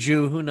 Crazy.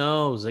 Juju, who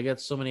knows? They got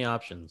so many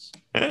options.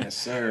 Yes,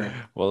 sir.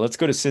 Well, let's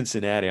go to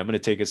Cincinnati. I'm going to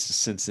take us to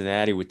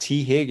Cincinnati with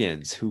T.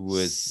 Higgins, who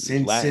was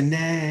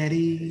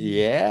Cincinnati.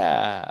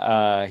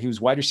 He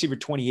was wide receiver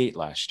 28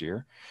 last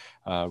year,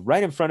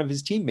 right in front of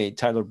his teammate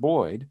Tyler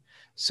Boyd.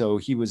 So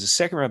he was a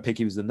 2nd round pick.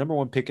 He was the number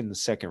 1 pick in the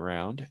 2nd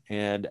round.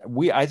 And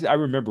I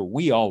remember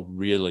we all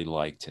really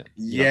liked him.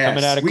 Yes,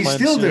 coming out of we Clemson.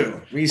 Still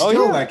do. We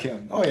still like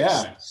him. Oh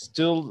yeah.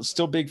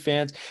 Still big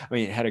fans. I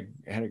mean, had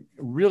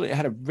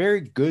a very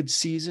good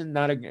season,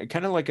 not a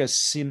kind of like a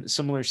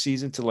similar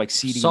season to like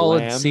CeeDee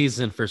Solid Lamb.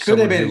 season for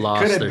someone who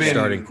lost their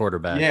starting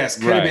quarterback. Yes,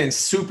 could have been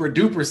super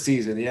duper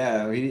season.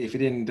 Yeah. If he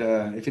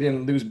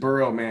didn't lose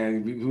Burrow,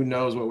 man, who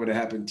knows what would have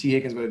happened. T.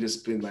 Higgins would have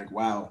just been like,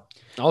 wow.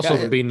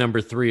 Also, be number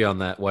 3 on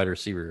that wide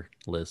receiver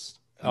list.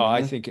 Oh,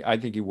 I think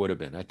he would have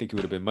been. I think he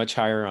would have been much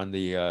higher on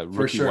the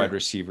rookie wide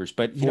receivers.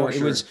 But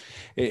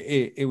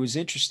it was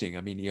interesting.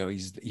 I mean,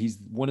 he's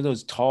one of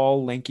those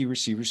tall, lanky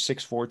receivers,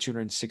 6'4",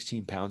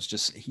 216 pounds.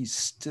 Just he's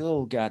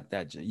still got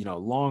that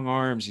long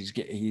arms. He's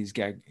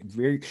got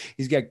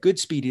good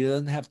speed. He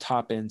doesn't have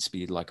top end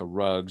speed like a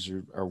Ruggs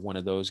or one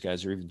of those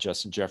guys, or even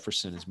Justin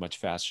Jefferson is much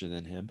faster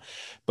than him.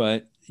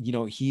 But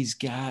he's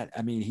got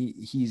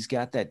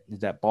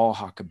that ball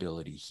hawk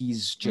ability.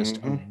 He's just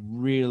a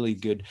really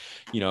good,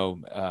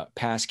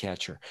 pass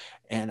catcher.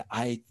 And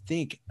I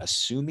think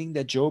assuming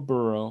that Joe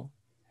Burrow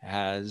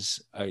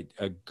has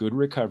a good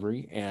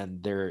recovery,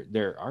 and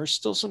there are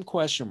still some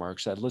question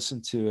marks. I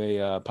listened to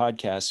a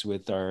podcast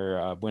with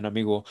our buen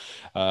amigo,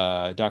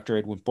 Dr.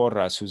 Edwin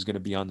Porras, who's going to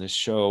be on this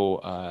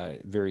show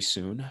very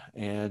soon.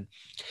 And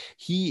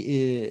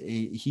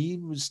he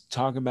was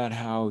talking about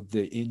how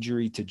the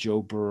injury to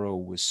Joe Burrow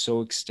was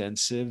so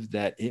extensive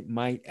that it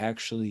might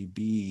actually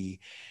be,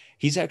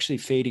 he's actually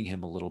fading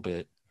him a little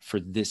bit for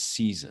this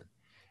season.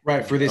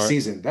 right, for this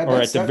season.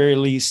 Or at the very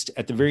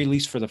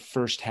least for the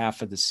first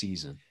half of the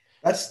season.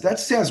 That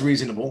sounds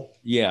reasonable.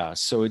 Yeah,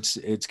 so it's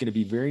going to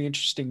be very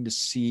interesting to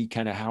see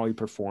kind of how he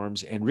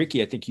performs. And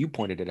Ricky, I think you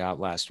pointed it out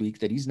last week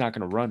that he's not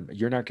going to run.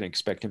 You're not going to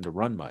expect him to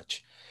run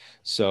much.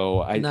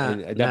 So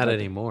not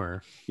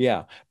anymore.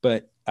 Yeah,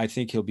 but I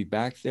think he'll be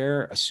back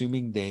there,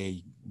 assuming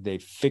they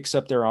fix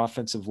up their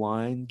offensive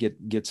line,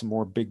 get some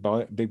more big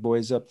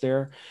boys up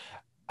there.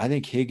 I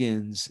think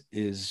Higgins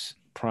is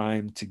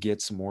primed to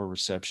get some more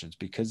receptions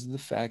because of the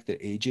fact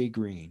that AJ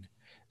Green.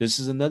 This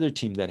is another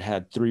team that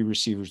had 3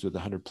 receivers with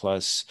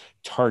 100+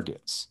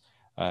 targets.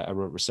 I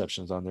wrote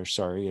receptions on there.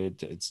 Sorry,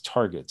 it's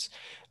targets.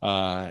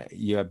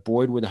 You had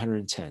Boyd with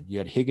 110. You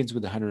had Higgins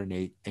with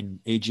 108, and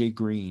AJ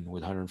Green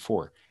with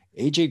 104.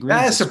 AJ Green.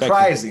 That is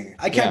surprising.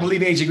 I can't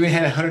believe AJ Green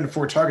had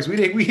 104 targets.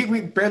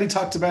 We barely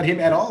talked about him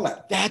at all.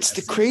 That's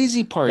the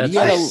crazy part.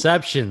 That's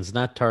receptions,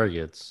 not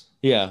targets.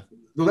 Yeah.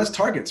 Well, that's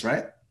targets,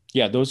 right?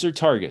 Yeah, those are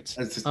targets.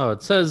 It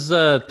says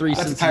 3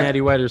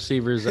 Cincinnati wide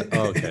receivers. Oh,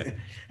 okay.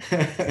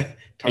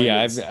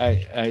 Yeah,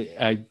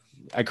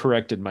 I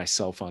corrected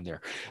myself on there.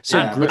 So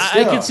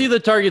I could see the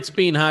targets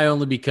being high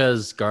only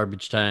because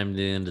garbage time,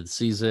 the end of the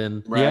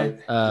season. Right.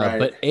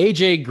 But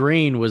AJ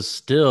Green was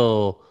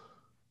still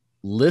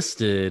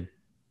listed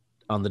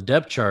on the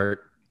depth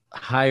chart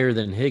higher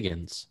than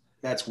Higgins.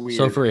 That's weird.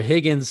 So for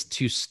Higgins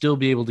to still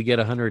be able to get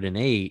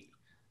 108,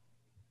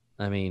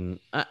 I mean,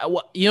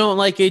 you don't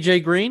like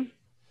AJ Green?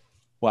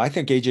 Well, I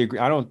think AJ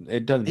Green.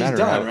 It doesn't matter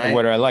done,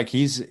 what I like.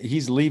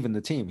 He's leaving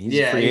the team. He's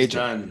a free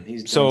agent.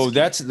 He's done. So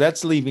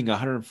that's leaving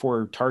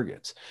 104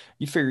 targets.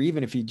 You figure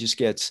even if he just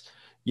gets,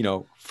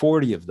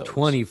 40 of those,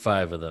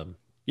 25 of them.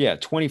 Yeah,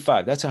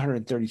 25. That's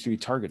 133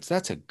 targets.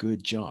 That's a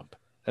good jump.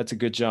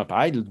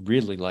 I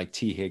really like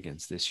T.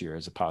 Higgins this year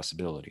as a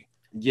possibility.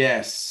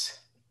 Yes.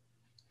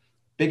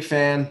 Big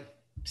fan.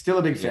 Still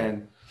a big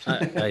fan.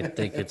 I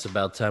think it's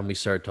about time we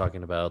start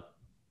talking about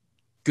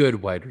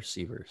good wide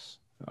receivers.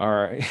 All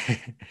right.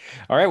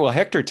 All right. Well,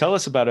 Hector, tell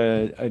us about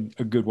a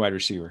good wide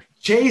receiver.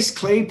 Chase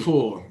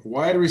Claypool,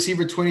 wide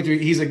receiver 23.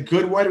 He's a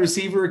good wide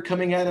receiver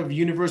coming out of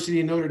University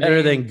of Notre Dame.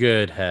 Better than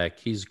good, heck.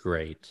 He's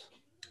great.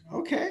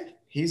 Okay.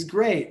 He's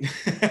great.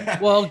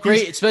 Well,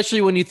 great,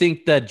 especially when you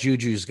think that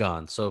Juju's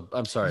gone. So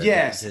I'm sorry.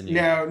 Yes.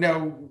 Now,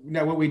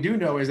 what we do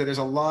know is that there's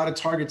a lot of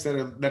targets that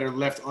are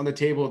left on the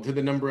table to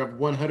the number of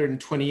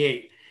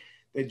 128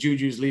 that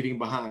Juju's leaving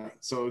behind.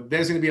 So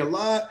there's going to be a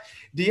lot.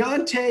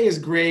 Deontay is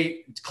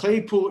great.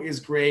 Claypool is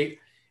great.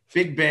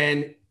 Big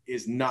Ben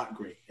is not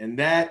great. And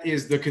that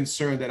is the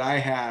concern that I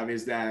have,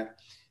 is that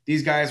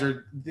these guys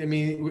are,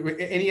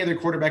 any other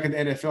quarterback in the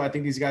NFL, I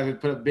think these guys would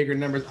put up bigger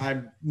numbers.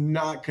 I'm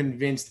not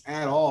convinced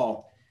at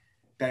all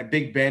that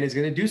Big Ben is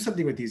going to do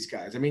something with these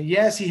guys. I mean,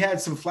 yes, he had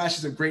some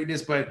flashes of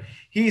greatness, but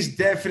he's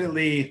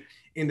definitely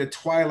in the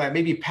twilight,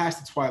 maybe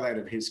past the twilight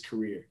of his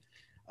career.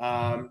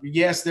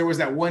 Yes, there was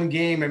that one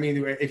game. I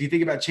mean, if you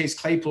think about Chase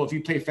Claypool, if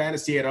you play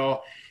fantasy at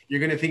all, you're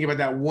going to think about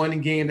that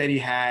one game that he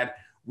had,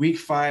 week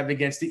 5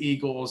 against the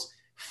Eagles,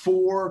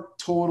 4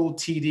 total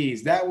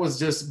TDs. That was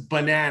just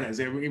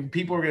bananas.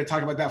 People were going to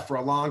talk about that for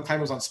a long time.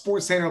 It was on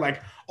SportsCenter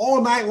like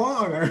all night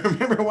long. I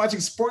remember watching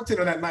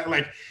SportsCenter that night,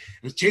 like,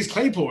 it was Chase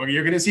Claypool.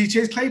 You're going to see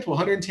Chase Claypool,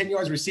 110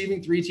 yards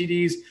receiving, 3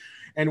 TDs,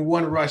 and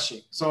 1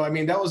 rushing. So,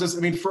 that was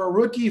just, for a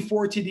rookie,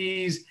 4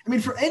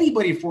 TDs. For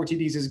anybody, 4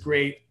 TDs is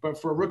great. But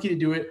for a rookie to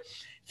do it,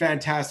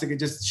 fantastic. It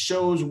just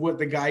shows what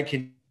the guy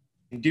can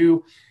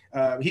do.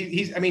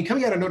 He's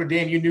coming out of Notre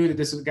Dame, you knew that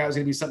this guy was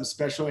going to be something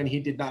special, and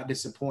he did not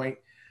disappoint.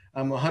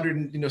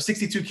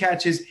 62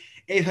 catches,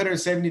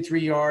 873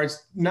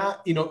 yards,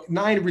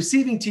 9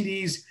 receiving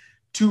TDs,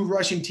 2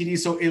 rushing TDs,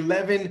 so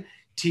 11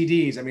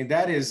 TDs.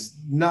 That is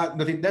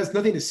nothing. That's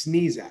nothing to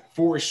sneeze at,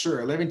 for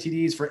sure. 11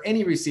 TDs for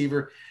any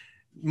receiver,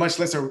 much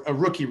less a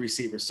rookie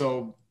receiver.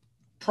 So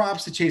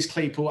props to Chase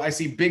Claypool. I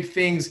see big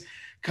things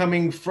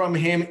coming from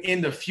him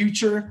in the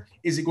future.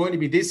 Is it going to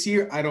be this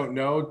year? I don't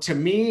know. To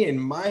me, in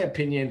my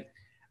opinion,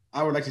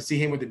 I would like to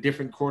see him with a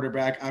different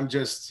quarterback. I'm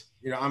just,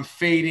 I'm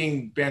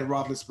fading Ben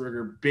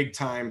Roethlisberger big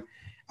time.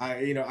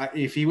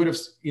 If he would have,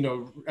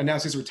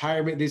 announced his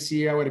retirement this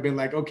year, I would have been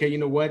like, okay, you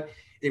know what?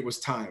 It was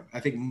time. I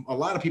think a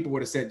lot of people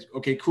would have said,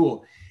 okay,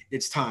 cool,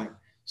 it's time.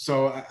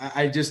 So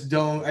I just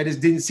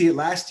didn't see it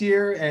last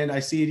year, and I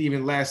see it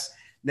even less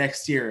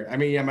next year.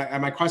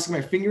 Am I crossing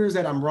my fingers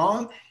that I'm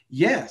wrong?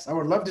 Yes, I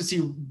would love to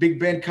see Big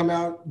Ben come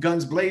out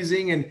guns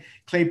blazing and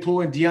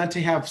Claypool and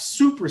Deontay have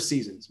super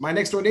seasons. My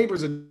next door neighbor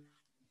is a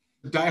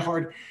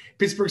diehard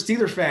Pittsburgh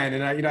Steelers fan,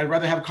 and I'd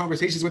rather have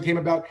conversations with him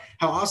about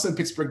how awesome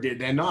Pittsburgh did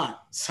than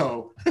not.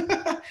 So,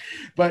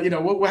 but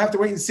we'll have to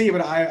wait and see.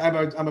 But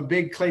I'm a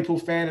big Claypool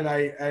fan, and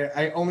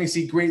I only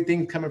see great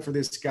things coming for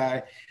this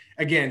guy.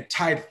 Again,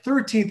 tied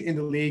 13th in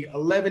the league,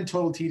 11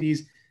 total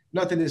TDs,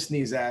 nothing to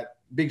sneeze at.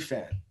 Big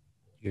fan.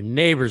 Your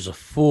neighbor's a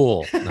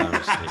fool.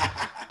 No,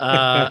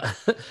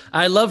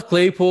 I love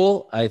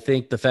Claypool. I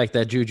think the fact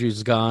that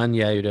Juju's gone,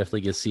 you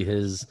definitely get to see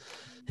his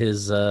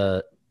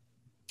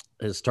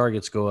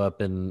targets go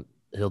up, and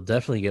he'll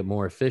definitely get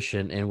more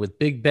efficient. And with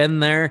Big Ben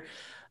there,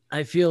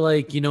 I feel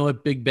like, you know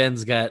what, Big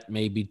Ben's got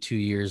maybe 2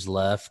 years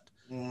left.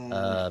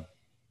 I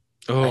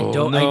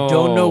don't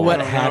know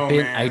what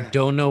happened. I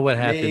don't know what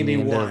happened. Maybe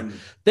one.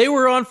 They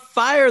were on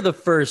fire the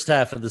first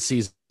half of the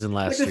season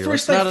last year. Maybe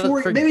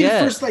the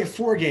first like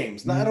 4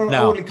 games. I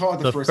wouldn't call it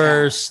the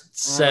first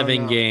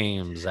 7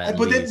 games.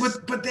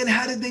 But then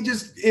how did they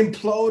just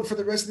implode for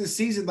the rest of the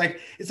season? Like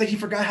it's like he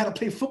forgot how to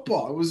play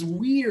football. It was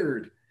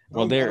weird.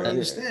 Well,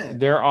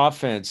 their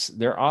offense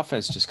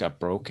just got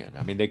broken.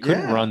 I mean, they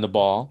couldn't run the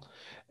ball.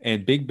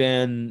 And Big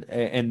Ben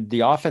and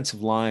the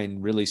offensive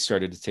line really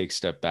started to take a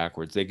step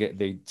backwards.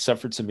 They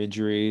suffered some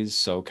injuries,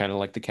 so kind of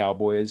like the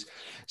Cowboys.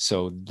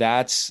 So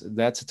that's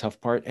a tough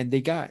part. And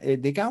they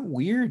got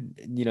weird,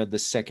 the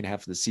second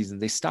half of the season.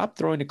 They stopped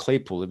throwing to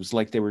Claypool. It was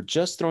like they were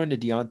just throwing to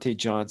Deontay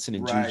Johnson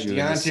and Juju in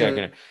the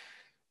second.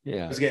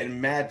 Yeah, was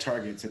getting mad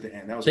targets at the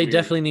end. They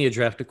definitely need to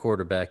draft a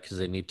quarterback because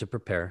they need to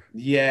prepare.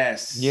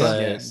 Yes,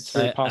 yes.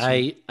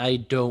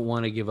 I don't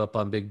want to give up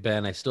on Big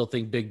Ben. I still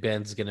think Big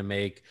Ben's going to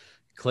make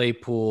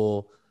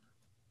Claypool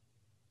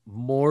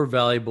more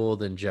valuable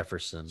than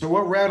Jefferson. So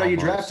what round are you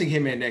drafting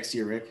him in next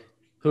year, Rick?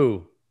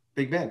 Who?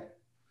 Big Ben.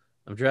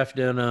 I'm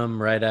drafting him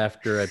right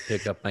after I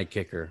pick up my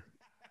kicker.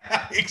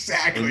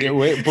 Exactly.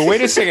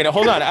 Wait a second.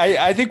 Hold on.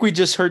 I think we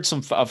just heard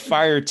a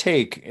fire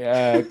take.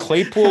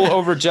 Claypool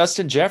over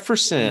Justin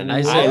Jefferson.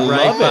 I said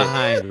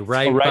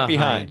right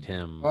behind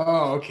him.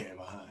 Oh, okay.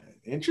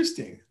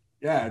 Interesting.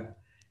 Yeah.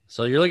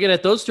 So you're looking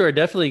at those two are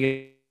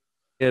definitely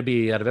going to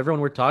be, out of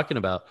everyone we're talking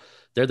about,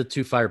 they're the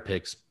 2 fire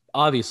picks,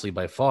 obviously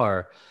by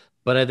far.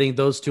 But I think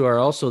those 2 are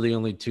also the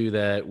only 2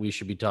 that we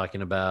should be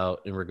talking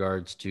about in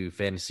regards to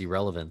fantasy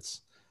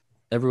relevance.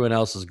 Everyone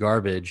else is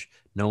garbage.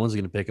 No one's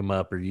going to pick them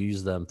up or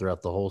use them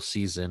throughout the whole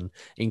season,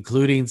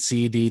 including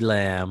CeeDee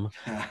Lamb.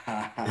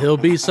 He'll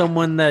be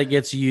someone that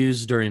gets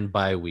used during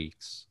bye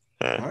weeks.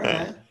 All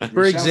right.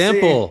 For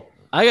example,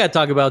 I got to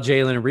talk about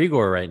Jalen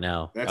Reagor right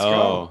now. Let's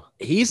go.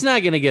 He's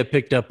not going to get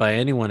picked up by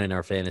anyone in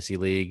our fantasy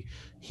league.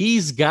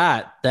 He's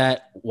got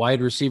that wide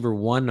receiver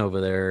 1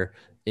 over there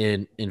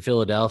in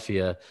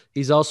Philadelphia.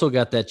 He's also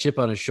got that chip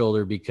on his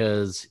shoulder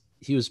because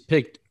he was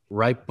picked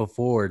right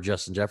before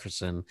Justin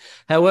Jefferson.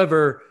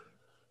 However,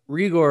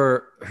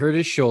 Reagor hurt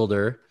his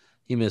shoulder.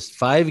 He missed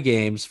 5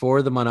 games, 4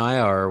 of them on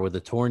IR with a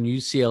torn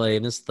UCLA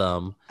in his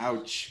thumb.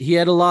 Ouch. He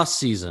had a lost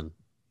season.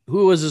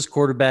 Who was his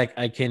quarterback?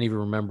 I can't even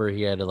remember.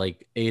 He had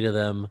like 8 of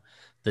them.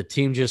 The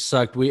team just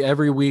sucked.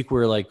 Every week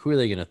we're like, who are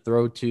they going to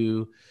throw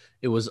to?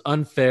 It was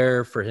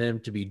unfair for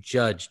him to be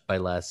judged by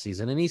last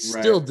season, and he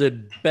still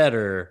did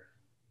better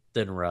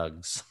than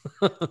Ruggs.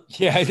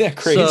 Yeah, isn't that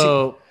crazy?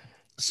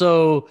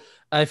 So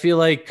I feel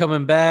like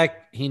coming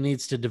back, he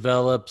needs to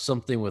develop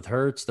something with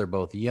Hurts. They're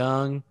both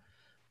young.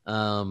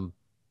 I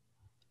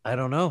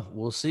don't know.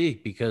 We'll see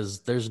because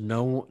there's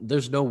no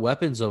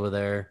weapons over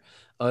there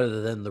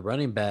other than the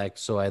running back.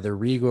 So either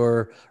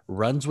Reagor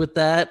runs with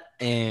that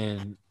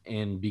and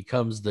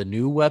becomes the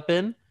new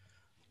weapon,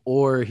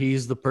 or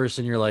he's the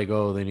person you're like,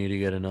 oh, they need to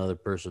get another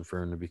person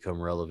for him to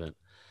become relevant.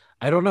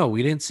 I don't know.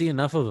 We didn't see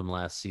enough of him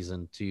last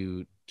season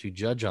to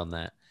judge on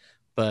that,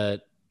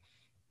 but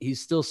he's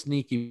still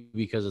sneaky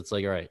because it's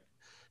like, all right,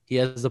 he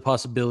has the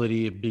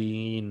possibility of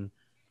being,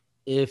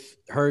 if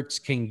Hurts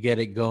can get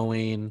it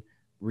going,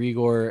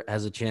 Reagor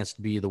has a chance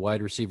to be the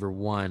wide receiver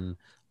 1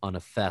 on a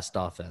fast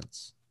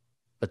offense.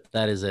 But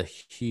that is a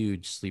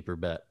huge sleeper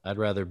bet. I'd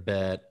rather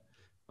bet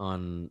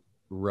on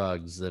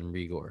Ruggs than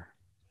Reagor.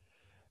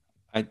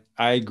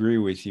 I agree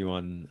with you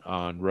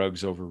on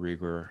Ruggs over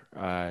Reagor.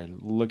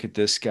 Look at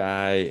this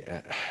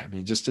guy. I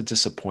mean, just a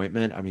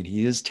disappointment. I mean,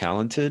 he is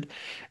talented,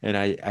 and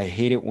I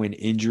hate it when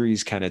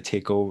injuries kind of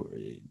take over,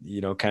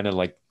 kind of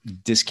like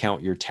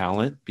discount your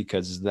talent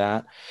because of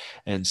that.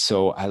 And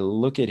so I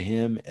look at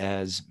him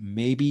as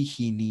maybe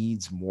he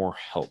needs more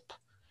help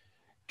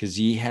because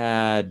he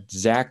had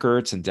Zach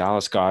Ertz and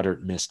Dallas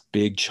Goedert missed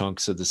big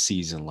chunks of the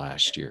season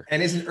last year.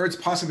 And isn't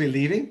Ertz possibly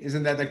leaving?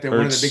 Isn't that like one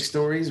of the big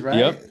stories, right?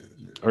 Yep.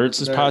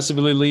 Ertz is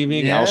possibly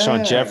leaving.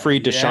 Alshon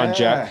Jeffrey, Alshon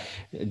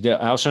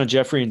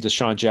Jeffrey and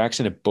Deshaun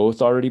Jackson have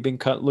both already been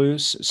cut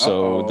loose.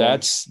 So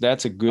that's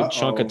a good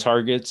chunk of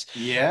targets.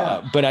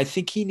 Yeah. But I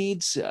think he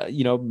needs,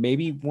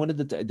 maybe one of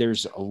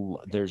there's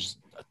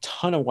a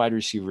ton of wide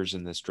receivers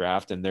in this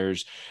draft, and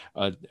there's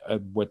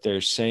what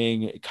they're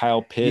saying.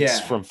 Kyle Pitts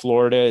from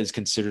Florida is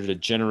considered a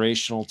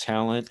generational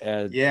talent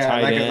at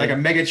tight end. Like a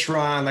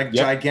Megatron,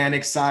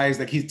 gigantic size.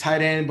 Like he's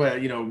tight end,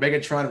 but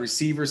Megatron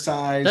receiver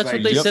size. That's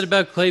what they said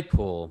about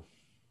Claypool.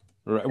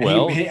 Right.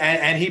 Well,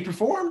 and he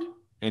performed.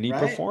 And he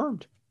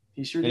performed.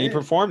 He sure did. And he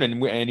performed,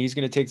 and he's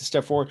going to take the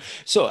step forward.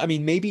 So, I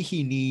mean, maybe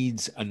he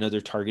needs another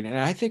target. And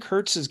I think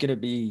Hurts is going to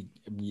be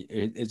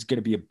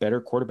a better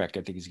quarterback.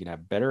 I think he's going to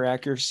have better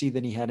accuracy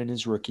than he had in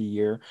his rookie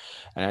year.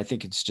 And I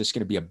think it's just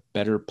going to be a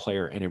better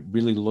player. And it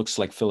really looks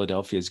like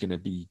Philadelphia is going to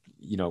be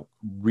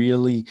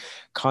really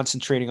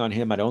concentrating on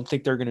him. I don't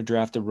think they're going to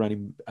draft a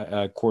running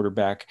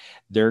quarterback.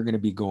 They're going to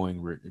be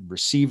going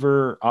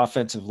receiver,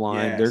 offensive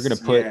line. They're going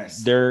to put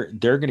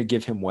they're going to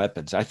give him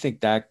weapons. I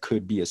think that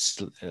could be a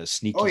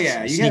sneaky. Oh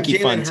yeah, you have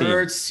Jalen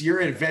Hurts. Team.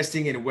 You're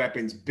investing in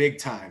weapons big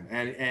time,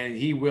 and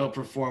he will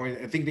perform.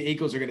 I think the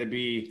Eagles are going to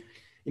be,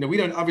 we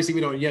don't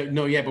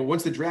know yet, but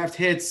once the draft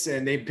hits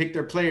and they pick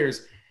their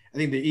players, I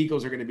think the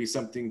Eagles are going to be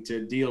something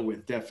to deal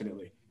with,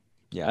 definitely.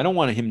 Yeah, I don't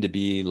want him to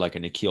be like a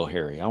N'Keal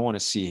Harry. I want to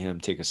see him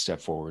take a step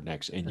forward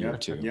in year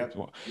two.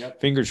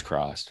 Fingers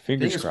crossed.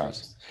 Fingers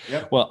crossed.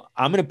 Yep. Well,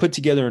 I'm going to put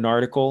together an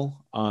article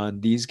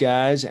on these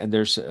guys, and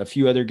there's a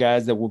few other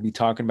guys that we'll be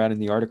talking about in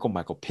the article.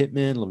 Michael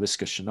Pittman,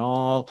 Laviska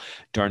Shenault,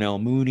 Darnell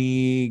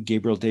Mooney,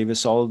 Gabriel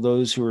Davis, all of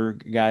those who are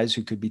guys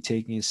who could be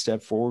taking a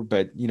step forward.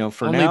 But,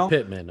 for now.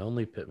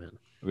 Only Pittman.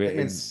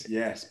 Yes.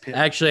 Pittman.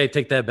 Actually, I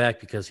take that back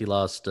because he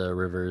lost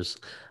Rivers.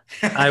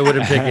 I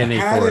wouldn't pick any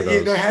four of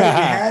those. You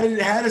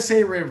had to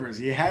say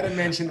Rivers. You had to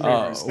mention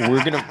Rivers.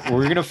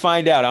 we're gonna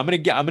find out. I'm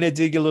gonna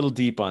dig a little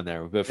deep on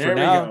there. But for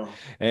now,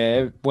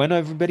 bueno,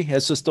 everybody,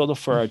 eso es todo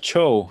for our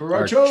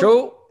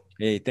show.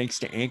 Hey, thanks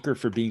to Anchor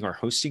for being our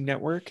hosting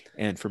network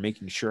and for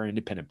making sure our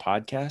independent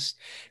podcast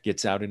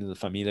gets out into the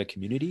Familia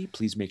community.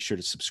 Please make sure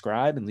to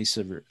subscribe and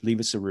leave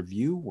us a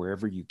review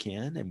wherever you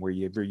can and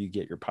wherever you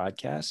get your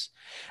podcasts.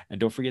 And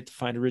don't forget to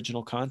find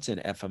original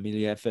content at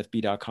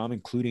familiaffb.com,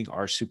 including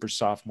our Super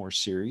Sophomore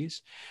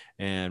series.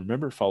 And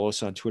remember, follow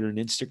us on Twitter and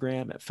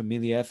Instagram at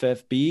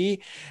FamiliaFFB.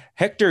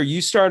 Hector, you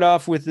start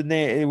off with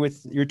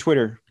with your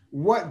Twitter.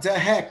 What the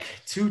heck?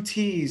 2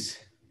 T's.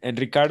 And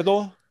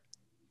Ricardo?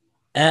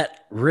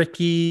 At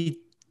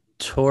Ricky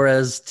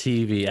Torres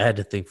TV. I had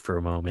to think for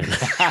a moment. he's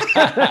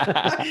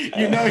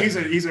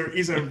a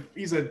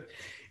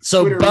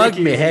so Twitter bug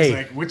Ricky, me. Hey,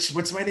 like,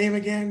 what's my name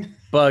again?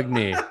 Bug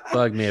me,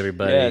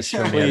 everybody. Yes,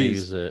 show me how to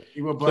use it.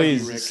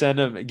 Please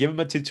give him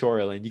a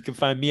tutorial, and you can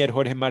find me at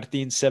Jorge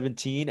Martin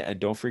 17, and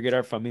don't forget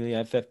our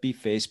Familia FFB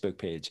Facebook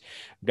page.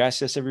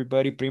 Gracias,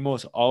 everybody. Primo,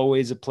 it's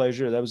always a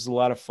pleasure. That was a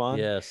lot of fun.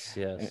 Yes.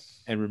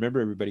 And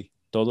remember, everybody,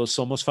 todos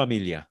somos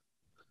familia.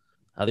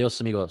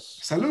 Adiós, amigos.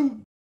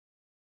 Salud.